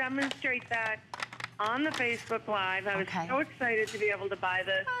her demonstrate that on the Facebook Live. I was so excited to be able to buy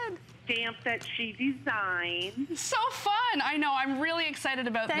the stamp that she designed. So fun. I know. I'm really excited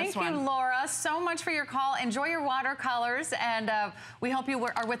about this one. Thank you, Laura, so much for your call. Enjoy your watercolors, and we hope you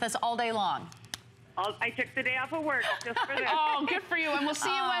are with us all day long. I took the day off of work just for this. Oh, good for you, and we'll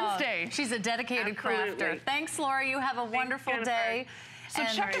see you Wednesday. She's a dedicated crafter. Thanks, Laura. You have a wonderful day. So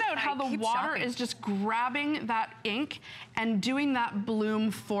check it out how the water is just grabbing that ink and doing that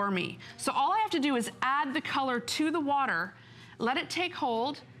bloom for me. So all I have to do is add the color to the water, let it take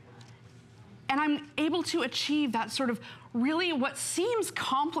hold, and I'm able to achieve that sort of really what seems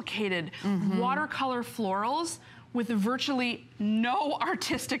complicated watercolor florals with virtually no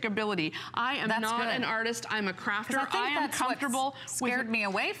artistic ability. I am not an artist, I'm a crafter. I am comfortable what scared me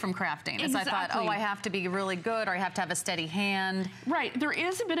away from crafting. Is I thought, oh, I have to be really good, or I have to have a steady hand. Right, there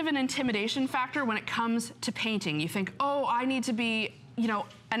is a bit of an intimidation factor when it comes to painting. You think, oh, I need to be, you know,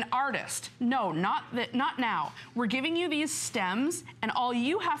 an artist. No, not now. We're giving you these stems, and all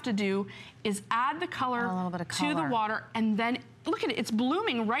you have to do is add the color to the water, and then look at it, it's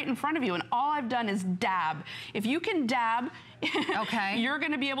blooming right in front of you, and all I've done is dab. If you can dab, you're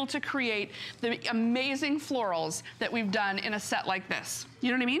gonna be able to create the amazing florals that we've done in a set like this. You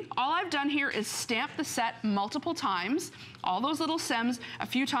know what I mean? All I've done here is stamp the set multiple times, all those little stems a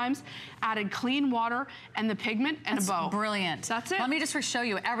few times, added clean water and the pigment and a bow. Brilliant. That's it. Let me just show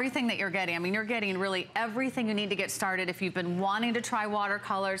you everything that you're getting. I mean, you're getting really everything you need to get started. If you've been wanting to try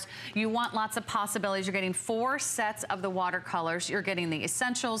watercolors, you want lots of possibilities. You're getting 4 sets of the watercolors. You're getting the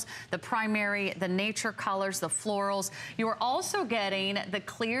essentials, the primary, the nature colors, the florals. You are also getting the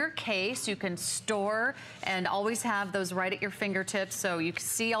clear case. You can store and always have those right at your fingertips, so you can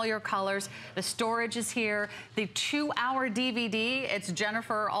see all your colors. The storage is here. The 2-hour DVD, it's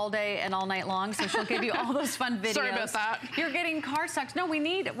Jennifer all day and all night long, so she'll give you all those fun videos. Sorry about that. You're getting cardstocks. No, we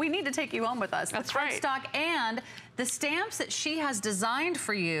need to take you home with us. That's right. Cardstock and the stamps that she has designed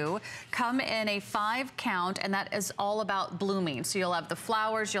for you come in a 5 count, and that is all about blooming. So you'll have the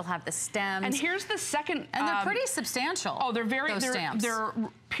flowers, you'll have the stems. And here's the second. And they're pretty substantial. Oh, they're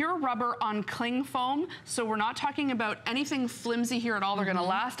pure rubber on cling foam. So we're not talking about anything flimsy here at all. They're gonna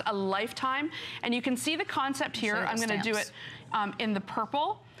last a lifetime. And you can see the concept here. I'm gonna do it in the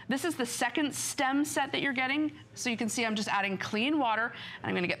purple. This is the second stem set that you're getting. So you can see I'm just adding clean water, and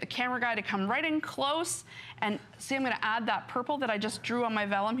I'm gonna get the camera guy to come right in close, and see I'm gonna add that purple that I just drew on my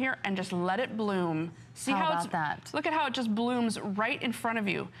vellum here and just let it bloom. See how it's, look at how it just blooms right in front of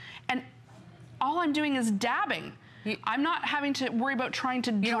you. And all I'm doing is dabbing. I'm not having to worry about trying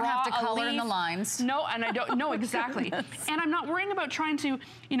to draw You don't have to color a leaf. in the lines. No, and I don't, no, exactly. And I'm not worrying about trying to,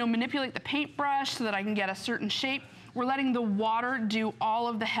 you know, manipulate the paintbrush so that I can get a certain shape. We're letting the water do all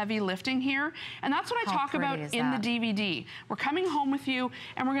of the heavy lifting here. And that's what I talk about in the DVD. We're coming home with you,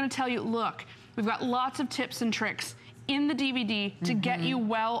 and we're gonna tell you, look, we've got lots of tips and tricks in the DVD to get you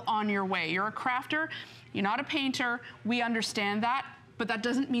well on your way. You're a crafter, you're not a painter, we understand that, but that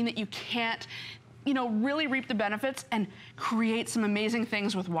doesn't mean that you can't, you know, really reap the benefits and create some amazing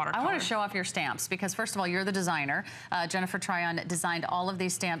things with watercolor. I want to show off your stamps because, first of all, you're the designer. Jennifer Tryon designed all of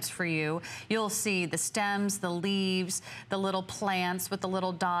these stamps for you. You'll see the stems, the leaves, the little plants with the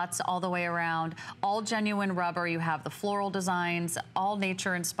little dots all the way around, all genuine rubber. You have the floral designs, all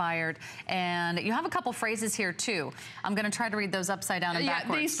nature inspired, and you have a couple phrases here too. I'm going to try to read those upside down and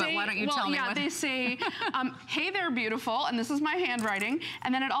backwards, but why don't you tell me what? They say, hey there, beautiful, and this is my handwriting,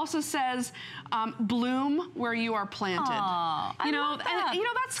 and then it also says, bloom where you are planted. Aww, you know, I love that. And, you know,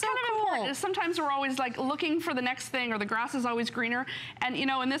 that's so kind of important. Sometimes we're always like looking for the next thing, or the grass is always greener. And you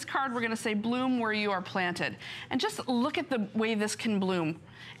know, in this card, we're gonna say bloom where you are planted. And just look at the way this can bloom.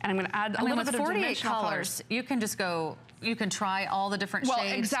 And I'm gonna add a little bit of dimensional colors. You can just go, you can try all the different shades.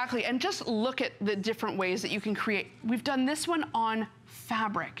 Well, exactly, and just look at the different ways that you can create. We've done this one on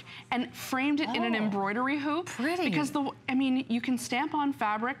fabric and framed it in an embroidery hoop. Pretty. Because I mean, you can stamp on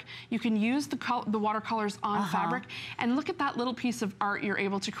fabric, you can use the watercolors on fabric, and look at that little piece of art you're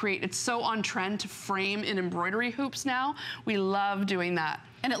able to create. It's so on trend to frame in embroidery hoops now. We love doing that.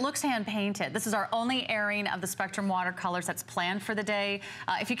 And it looks hand-painted. This is our only airing of the Spectrum watercolors that's planned for the day.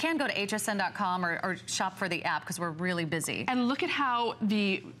 If you can, go to hsn.com or shop for the app because we're really busy. And look at how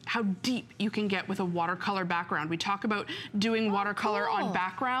deep you can get with a watercolor background. We talk about doing watercolor on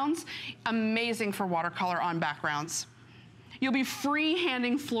backgrounds. Amazing for watercolor on backgrounds. You'll be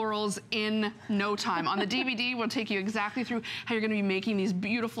free-handing florals in no time. On the DVD, we'll take you exactly through how you're gonna be making these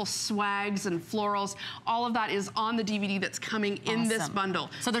beautiful swags and florals. All of that is on the DVD that's coming in this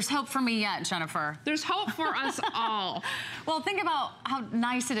bundle. So there's hope for me yet, Jennifer. There's hope for us all. Well, think about how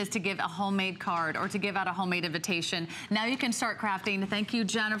nice it is to give a homemade card or to give out a homemade invitation. Now you can start crafting. Thank you,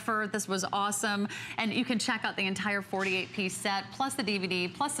 Jennifer. This was awesome. And you can check out the entire 48-piece set, plus the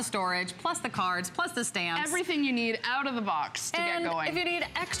DVD, plus the storage, plus the cards, plus the stamps. Everything you need out of the box to get going. If you need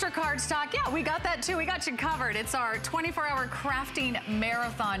extra cardstock, yeah, we got that too. We got you covered. It's our 24-hour crafting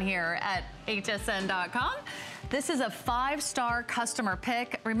marathon here at hsn.com. This is a 5-star customer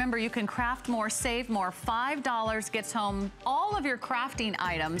pick. Remember, you can craft more, save more. $5 gets home all of your crafting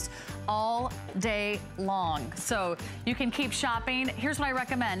items all day long. So you can keep shopping. Here's what I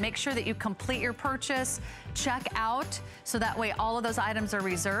recommend. Make sure that you complete your purchase, check out, so that way all of those items are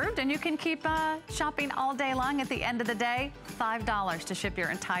reserved and you can keep shopping all day long. At the end of the day, $5 to ship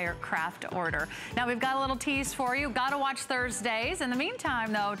your entire craft order. Now we've got a little tease for you. Gotta watch Thursdays. In the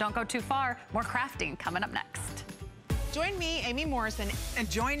meantime, though, don't go too far. More crafting coming up next. Join me, Amy Morrison.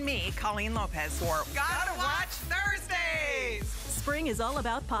 And join me, Colleen Lopez, for Gotta Watch Thursdays! Spring is all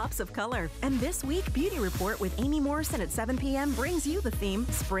about pops of color. And this week, Beauty Report with Amy Morrison at 7 p.m. brings you the theme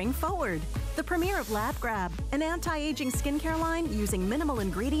Spring Forward. The premiere of Lab Grab, an anti-aging skincare line using minimal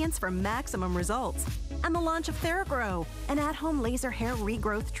ingredients for maximum results. And the launch of TheraGrow, an at-home laser hair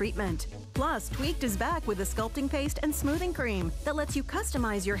regrowth treatment. Plus, Tweaked is back with a sculpting paste and smoothing cream that lets you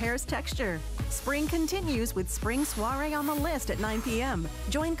customize your hair's texture. Spring continues with Spring Soiree on the list at 9 p.m.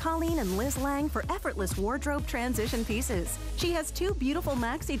 Join Colleen and Liz Lang for effortless wardrobe transition pieces. She has 2 beautiful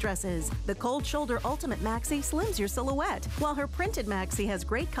maxi dresses. The Cold Shoulder Ultimate Maxi slims your silhouette, while her printed maxi has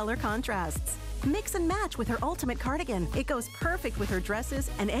great color contrasts. Mix and match with her ultimate cardigan. It goes perfect with her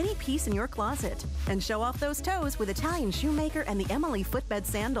dresses and any piece in your closet. And show off those toes with Italian Shoemaker and the Emily footbed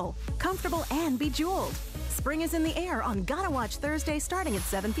sandal. Comfortable and bejeweled. Spring is in the air on Gotta Watch Thursday starting at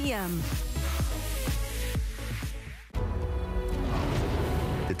 7 p.m.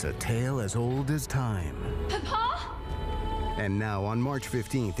 It's a tale as old as time. Papa? And now on March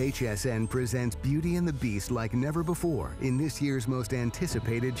 15th, HSN presents Beauty and the Beast like never before in this year's most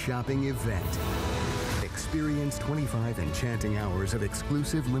anticipated shopping event. Experience 25 enchanting hours of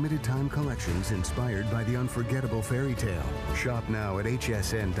exclusive limited-time collections inspired by the unforgettable fairy tale. Shop now at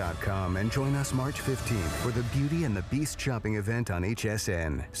hsn.com and join us March 15th for the Beauty and the Beast shopping event on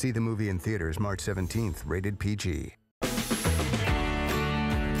HSN. See the movie in theaters March 17th, rated PG.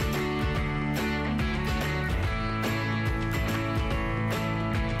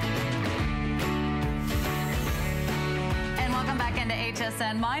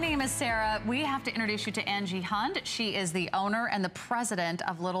 HSN. My name is Sarah. We have to introduce you to Angie Hunt. She is the owner and the president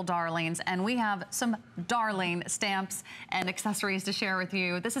of Little Darlings, and we have some darling stamps and accessories to share with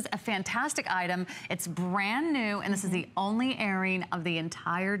you. This is a fantastic item. It's brand new, and this is the only airing of the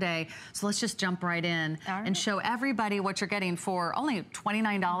entire day. So let's just jump right in and show everybody what you're getting for only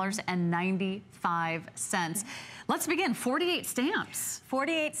 $29.95. Let's begin. 48 stamps.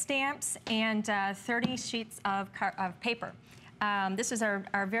 48 stamps and 30 sheets of paper. This is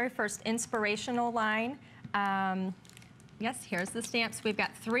our very first inspirational line. Yes, here's the stamps. We've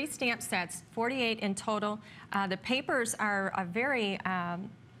got 3 stamp sets, 48 in total. The papers are very,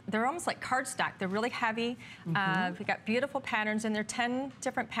 they're almost like cardstock. They're really heavy. We've got beautiful patterns in there, 10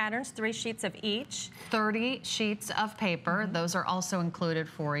 different patterns, 3 sheets of each. 30 sheets of paper. Those are also included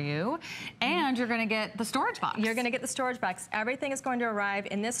for you. And you're gonna get the storage box. You're gonna get the storage box. Everything is going to arrive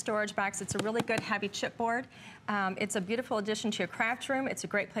in this storage box. It's a really good heavy chipboard. It's a beautiful addition to your craft room. It's a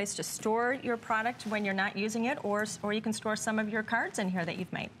great place to store your product when you're not using it, or you can store some of your cards in here that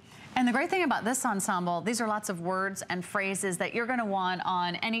you've made. And the great thing about this ensemble, these are lots of words and phrases that you're going to want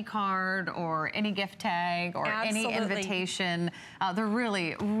on any card or any gift tag or any invitation. They're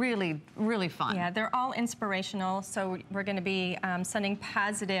really, really, really fun. Yeah, they're all inspirational, so we're going to be sending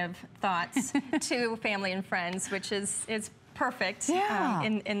positive thoughts to family and friends, which is perfect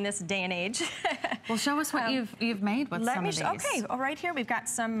in this day and age. Well, show us what you've made with some of these. Okay, well, right here we've got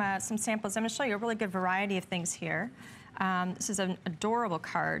some samples. I'm going to show you a really good variety of things here. This is an adorable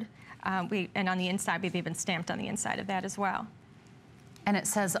card. And on the inside, we've even stamped on the inside of that as well. And it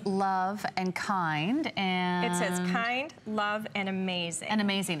says love and kind, and it says kind, love, and amazing. And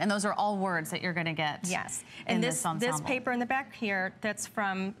amazing. And those are all words that you're going to get. Yes. And this paper in the back here, that's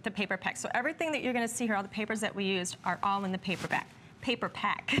from the paper pack. So everything that you're going to see here, all the papers that we used, are all in the paper pack.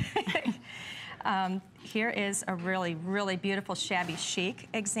 Here is a really, really beautiful shabby chic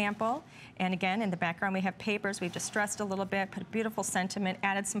example. And again, in the background, we have papers. We've distressed a little bit, put a beautiful sentiment,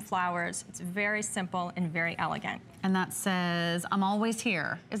 added some flowers. It's very simple and very elegant. And that says, I'm always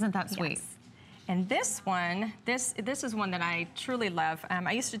here. Isn't that sweet? Yes. And this one, this is one that I truly love.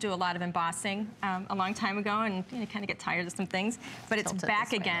 I used to do a lot of embossing a long time ago, and kind of get tired of some things. But it's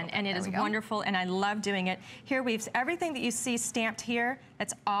back again, and it is wonderful, and I love doing it. Here everything that you see stamped here,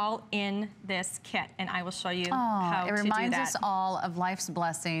 that's all in this kit, and I will show you how to do that. It reminds us all of life's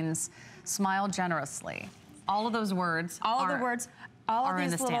blessings. Smile generously. All of those words. All of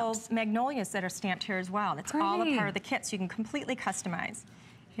these little magnolias that are stamped here as well. It's all a part of the kit, so you can completely customize.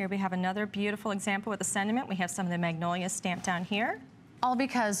 Here we have another beautiful example with a sentiment. We have some of the magnolias stamped down here. All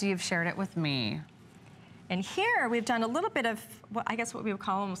because you've shared it with me. And here we've done a little bit of, I guess what we would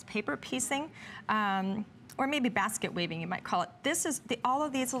call almost paper piecing, or maybe basket weaving, you might call it. This is, all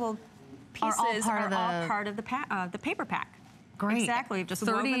of these little pieces are all part of the paper pack. Great. Exactly, we've just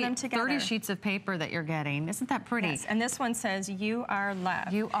woven them together. 30 sheets of paper that you're getting. Isn't that pretty? Yes, and this one says, you are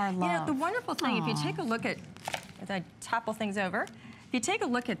loved. You are loved. You know, the wonderful thing, if you take a look at, as I topple things over, if you take a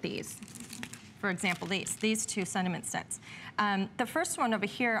look at these, for example, these two sentiment sets. The first one over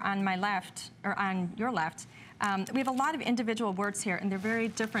here on my left, or on your left, we have a lot of individual words here, and they're very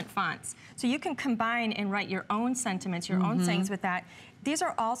different fonts. So you can combine and write your own sentiments, your own sayings with that. These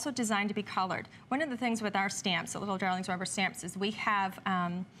are also designed to be colored. One of the things with our stamps, the Little Darlings rubber stamps, is we have,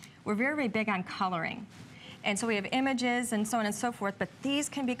 we're very, very big on coloring. And so we have images and so on and so forth, but these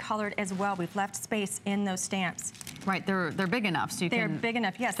can be colored as well. We've left space in those stamps. Right, they're big enough, so you they're can big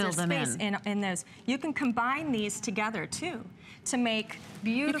enough, yes, fill there's them space in those. You can combine these together too to make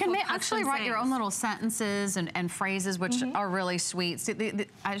beautiful You can actually write your own little sentences and phrases, which are really sweet. So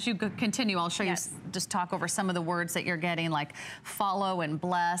as you continue, I'll show you, just talk over some of the words that you're getting, like follow and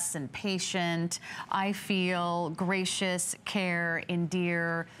bless and patient, I feel, gracious, care,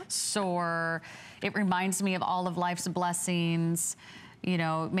 endear, soar. It reminds me of all of life's blessings. You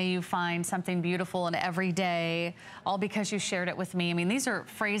know, may you find something beautiful in every day, all because you shared it with me. I mean, these are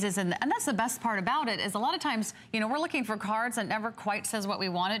phrases, and that's the best part about it, is a lot of times, you know, we're looking for cards that never quite says what we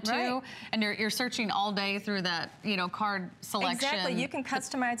want it to, and you're searching all day through that, you know, card selection. Exactly, you can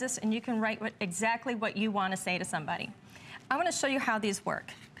customize this, and you can write exactly what you want to say to somebody. I want to show you how these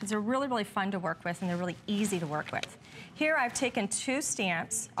work, because they're really, really fun to work with, and they're really easy to work with. Here I've taken 2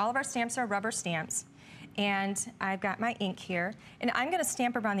 stamps. All of our stamps are rubber stamps. And I've got my ink here, and I'm gonna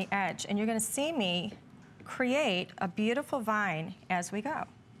stamp around the edge, and you're gonna see me create a beautiful vine as we go.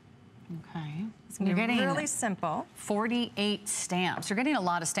 Okay. It's gonna be really simple. 48 stamps. You're getting a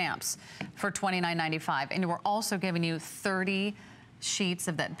lot of stamps for $29.95, and we're also giving you 30 sheets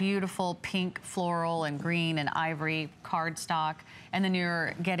of that beautiful pink floral and green and ivory cardstock, and then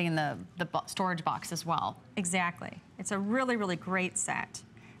you're getting the storage box as well. Exactly. It's a really, really great set.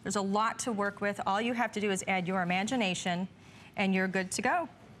 There's a lot to work with. All you have to do is add your imagination, and you're good to go.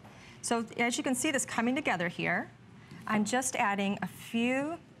 So as you can see this coming together here, I'm just adding a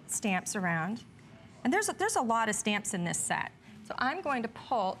few stamps around. And there's a lot of stamps in this set. So I'm going to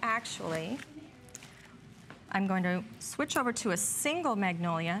pull, actually, I'm going to switch over to a single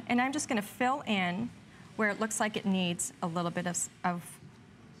magnolia, and I'm just going to fill in where it looks like it needs a little bit of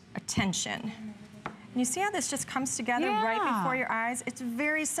attention. And you see how this just comes together right before your eyes? It's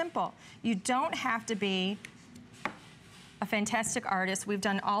very simple. You don't have to be a fantastic artist. We've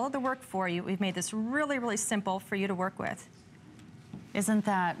done all of the work for you. We've made this really, really simple for you to work with. Isn't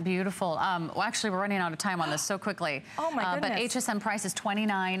that beautiful? Well, actually, we're running out of time on this so quickly. Oh, my goodness. But HSN price is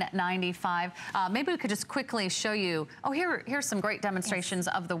 $29.95. Maybe we could just quickly show you. Oh, here's some great demonstrations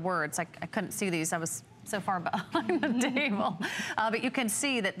of the words. I couldn't see these. I was so far behind the table. But you can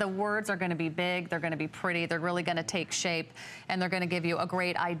see that the words are going to be big, they're going to be pretty, they're really going to take shape, and they're going to give you a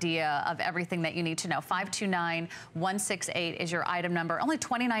great idea of everything that you need to know. 529168 is your item number. Only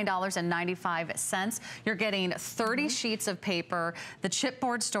 $29.95. You're getting 30 sheets of paper, the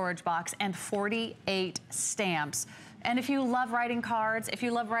chipboard storage box, and 48 stamps. And if you love writing cards, if you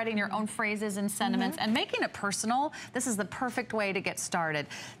love writing your own phrases and sentiments and making it personal, this is the perfect way to get started.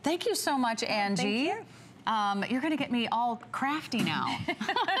 Thank you so much, Angie. Thank you. You're going to get me all crafty now.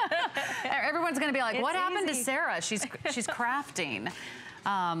 Everyone's going to be like, what happened to Sarah? She's crafting.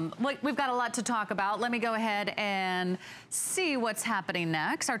 We've got a lot to talk about. Let me go ahead and see what's happening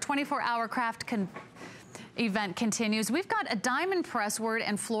next. Our 24-hour craft event continues. We've got a diamond press word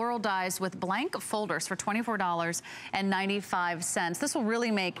and floral dies with blank folders for $24.95. This will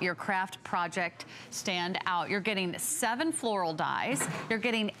really make your craft project stand out. You're getting 7 floral dies. You're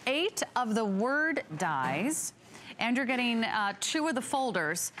getting 8 of the word dies. And you're getting 2 of the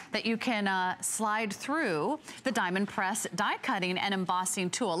folders that you can slide through the diamond press die cutting and embossing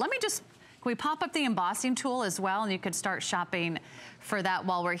tool. Can we pop up the embossing tool as well, and you could start shopping for that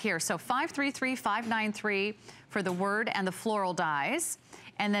while we're here. So 533593 for the word and the floral dies.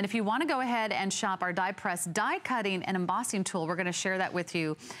 And then if you want to go ahead and shop our die press die cutting and embossing tool, we're going to share that with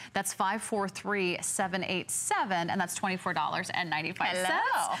you. That's 543787, and that's $24.95.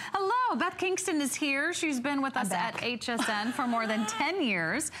 Hello. Hello. Beth Kingston is here. She's been with us at HSN for more than 10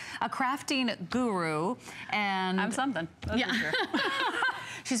 years, a crafting guru. And I'm something. That's for sure.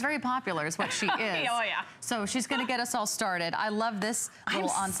 She's very popular is what she is. Oh, yeah. So she's going to get us all started. I love this little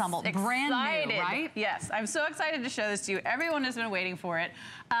ensemble. Brand new, right? Yes, I'm so excited to show this to you. Everyone has been waiting for it.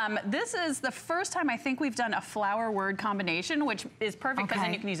 This is the first time I think we've done a flower word combination, which is perfect because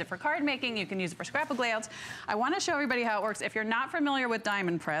then you can use it for card making, you can use it for scrapbook layouts. I want to show everybody how it works. If you're not familiar with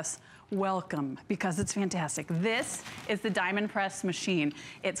Diamond Press, welcome, because it's fantastic. This is the Diamond Press machine.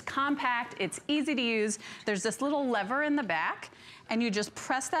 It's compact, it's easy to use. There's this little lever in the back, and you just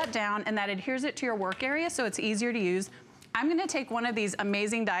press that down, and that adheres it to your work area, so it's easier to use. I'm gonna take one of these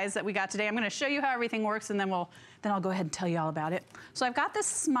amazing dies that we got today. I'm gonna show you how everything works, and then I'll go ahead and tell you all about it. So I've got this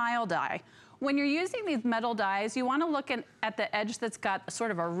smile die. When you're using these metal dies, you wanna look at the edge that's got sort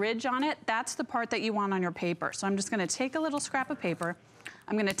of a ridge on it. That's the part that you want on your paper. So I'm just gonna take a little scrap of paper.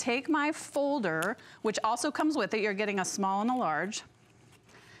 I'm gonna take my folder, which also comes with it. You're getting a small and a large.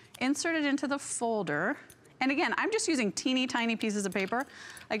 Insert it into the folder. And again, I'm just using teeny tiny pieces of paper.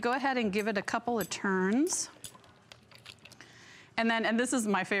 I go ahead and give it a couple of turns. And this is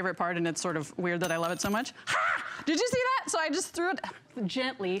my favorite part, and it's sort of weird that I love it so much. Ha! Did you see that? So I just threw it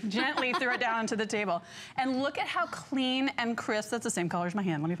gently threw it down onto the table. And look at how clean and crisp, that's the same color as my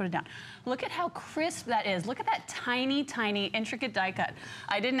hand, let me put it down. Look at how crisp that is. Look at that tiny, tiny, intricate die cut.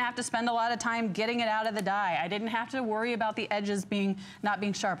 I didn't have to spend a lot of time getting it out of the die. I didn't have to worry about the edges not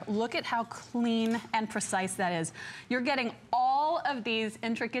being sharp. Look at how clean and precise that is. You're getting all of these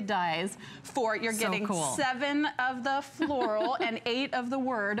intricate dies you're getting cool. 7 of the floral and 8 of the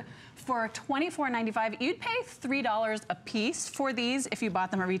word for $24.95. You'd pay $3 a piece for these if you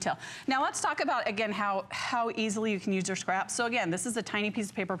bought them at retail. Now let's talk about, again, how easily you can use your scraps. So again, this is a tiny piece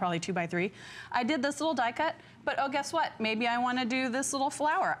of paper, probably 2 by 3. I did this little die cut, but oh, guess what? Maybe I want to do this little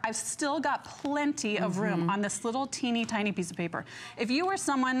flower. I've still got plenty of room on this little teeny tiny piece of paper. If you were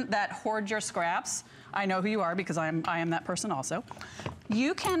someone that hoards your scraps, I know who you are because I am that person also.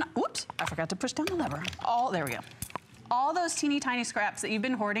 You can, oops, I forgot to push down the lever. There we go. All those teeny tiny scraps that you've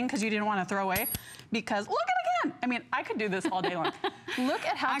been hoarding because you didn't want to throw away, because look at it again. I mean, I could do this all day long. Look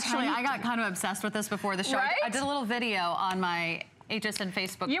at how Actually, I got kind of obsessed with this before the show. Right? I did a little video on my HSN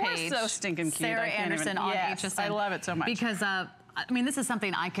Facebook page. You were so stinking cute. Sarah Anderson on HSN. I love it so much. Because I mean, this is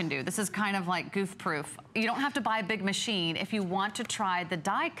something I can do. This is kind of like goof-proof. You don't have to buy a big machine if you want to try the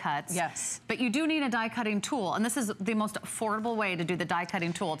die cuts. Yes. But you do need a die cutting tool, and this is the most affordable way to do the die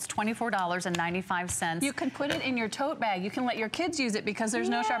cutting tool. It's $24.95. You can put it in your tote bag. You can let your kids use it because there's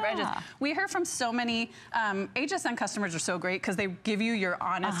no sharp edges. We hear from so many HSN customers are so great because they give you your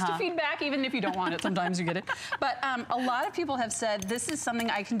honest feedback, even if you don't want it. Sometimes you get it. But a lot of people have said this is something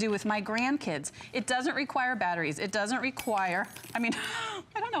I can do with my grandkids. It doesn't require batteries. It doesn't require. I mean,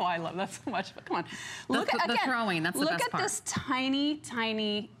 I don't know why I love that so much, but come on. Look at the throwing, that's the best part. Look at this tiny,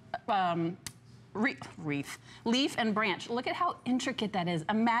 tiny leaf and branch. Look at how intricate that is.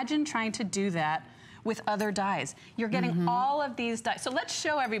 Imagine trying to do that with other dies. You're getting all of these dies. So let's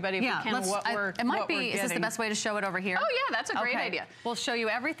show everybody if we can is this the best way to show it over here? Oh yeah, that's a great idea. We'll show you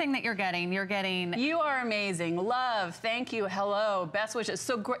everything that you're getting. You are amazing. Love, thank you, hello, best wishes.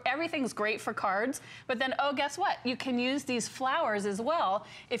 So everything's great for cards, but then, oh, guess what? You can use these flowers as well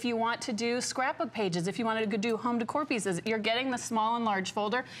if you want to do scrapbook pages, if you want to do home decor pieces. You're getting the small and large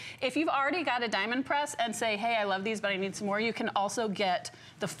folder. If you've already got a Diamond Press and say, hey, I love these, but I need some more, you can also get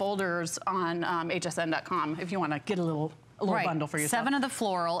the folders on HSN.com if you want to get a little bundle for yourself. 7 of the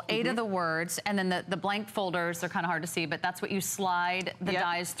floral, 8 of the words, and then the blank folders, they're kind of hard to see, but that's what you slide the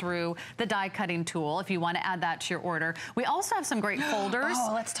dies through the die cutting tool if you want to add that to your order. We also have some great folders.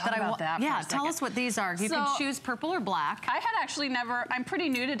 Oh, let's talk about that for a second. Tell us what these are. You can choose purple or black. I had actually I'm pretty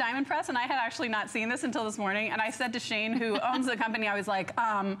new to Diamond Press, and I had actually not seen this until this morning, and I said to Shane, who owns the company, I was like,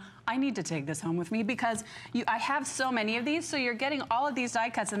 I need to take this home with me because I have so many of these, so you're getting all of these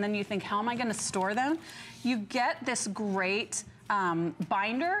die cuts, and then you think, how am I going to store them? You get this great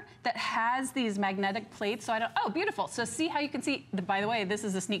binder that has these magnetic plates. So oh, beautiful. So see how you can see, by the way, this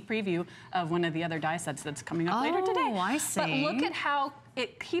is a sneak preview of one of the other die sets that's coming up later today. Oh, I see. But look at how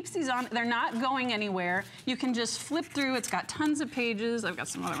it keeps these on. They're not going anywhere. You can just flip through. It's got tons of pages. I've got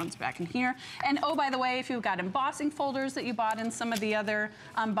some other ones back in here. And oh, by the way, if you've got embossing folders that you bought in some of the other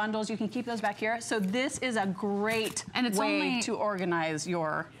bundles, you can keep those back here. So this is a great way to organize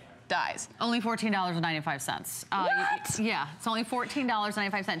your dies. Only $14.95. What? Yeah, it's only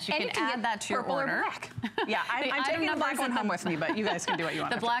 $14.95. You can add that to your order. Black. Yeah, I'm taking the black one home with me, but you guys can do what you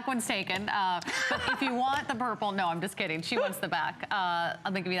want. The black one's taken. But if you want the purple, no, I'm just kidding. She wants the back.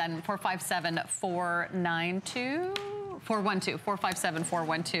 I'm going to give you that in 457-492.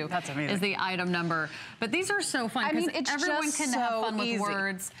 457-412. That's amazing. Is the item number. But these are so fun because everyone can have fun with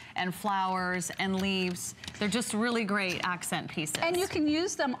words and flowers and leaves. They're just really great accent pieces. And you can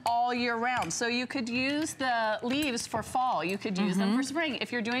use them all year round. So you could use the leaves for fall. You could use them for spring.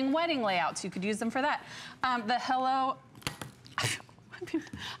 If you're doing wedding layouts, you could use them for that. The Hello...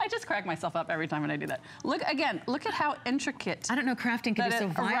 I just crack myself up every time when I do that. Look, again, look at how intricate. I don't know, crafting can be so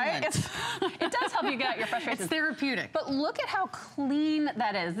violent. Right? It does help you get out your frustrations. It's therapeutic. But look at how clean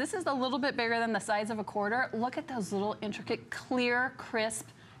that is. This is a little bit bigger than the size of a quarter. Look at those little intricate, clear, crisp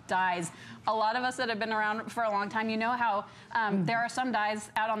dies. A lot of us that have been around for a long time, you know how there are some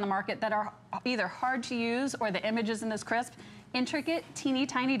dies out on the market that are either hard to use or the image isn't as crisp. Intricate, teeny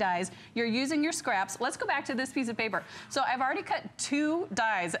tiny dies. You're using your scraps. Let's go back to this piece of paper. So I've already cut 2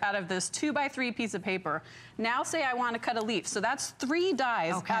 dies out of this 2x3 piece of paper. Now say I want to cut a leaf. So that's 3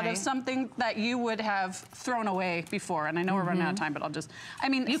 dies out of something that you would have thrown away before. And I know we're running out of time, but I'll just, I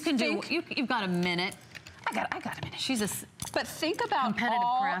mean, you can do, you've got a minute. I got a minute. She's a But think about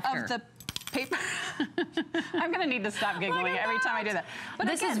all of the paper. I'm gonna need to stop giggling every time I do that. But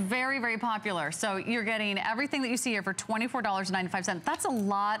this is very, very popular. So you're getting everything that you see here for $24.95. That's a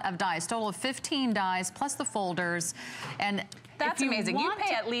lot of dies, total of 15 dies plus the folders. And that's amazing. You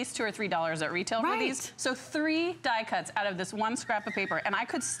pay at least $2 or $3 at retail for these. So 3 die cuts out of this one scrap of paper, and I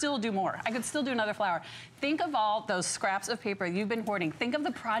could still do more. I could still do another flower. Think of all those scraps of paper you've been hoarding. Think of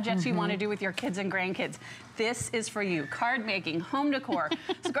the projects you want to do with your kids and grandkids. This is for you. Card making, home decor,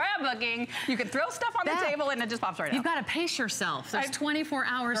 scrapbooking. You can throw stuff on the table and it just pops right out. You've got to pace yourself. There's 24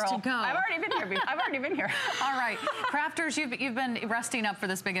 hours to go. I've already been here. I've already been here. All right, crafters, you've been resting up for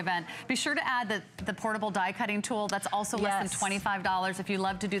this big event. Be sure to add the portable die cutting tool. That's also less than $25 if you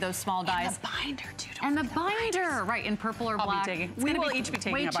love to do those small dies. And the binder too. And the binder, right, in purple or black. We will each be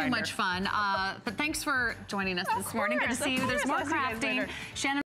taking way a binder. too much fun. But thanks for joining us this morning. Good to see you. There's more crafting. Shannon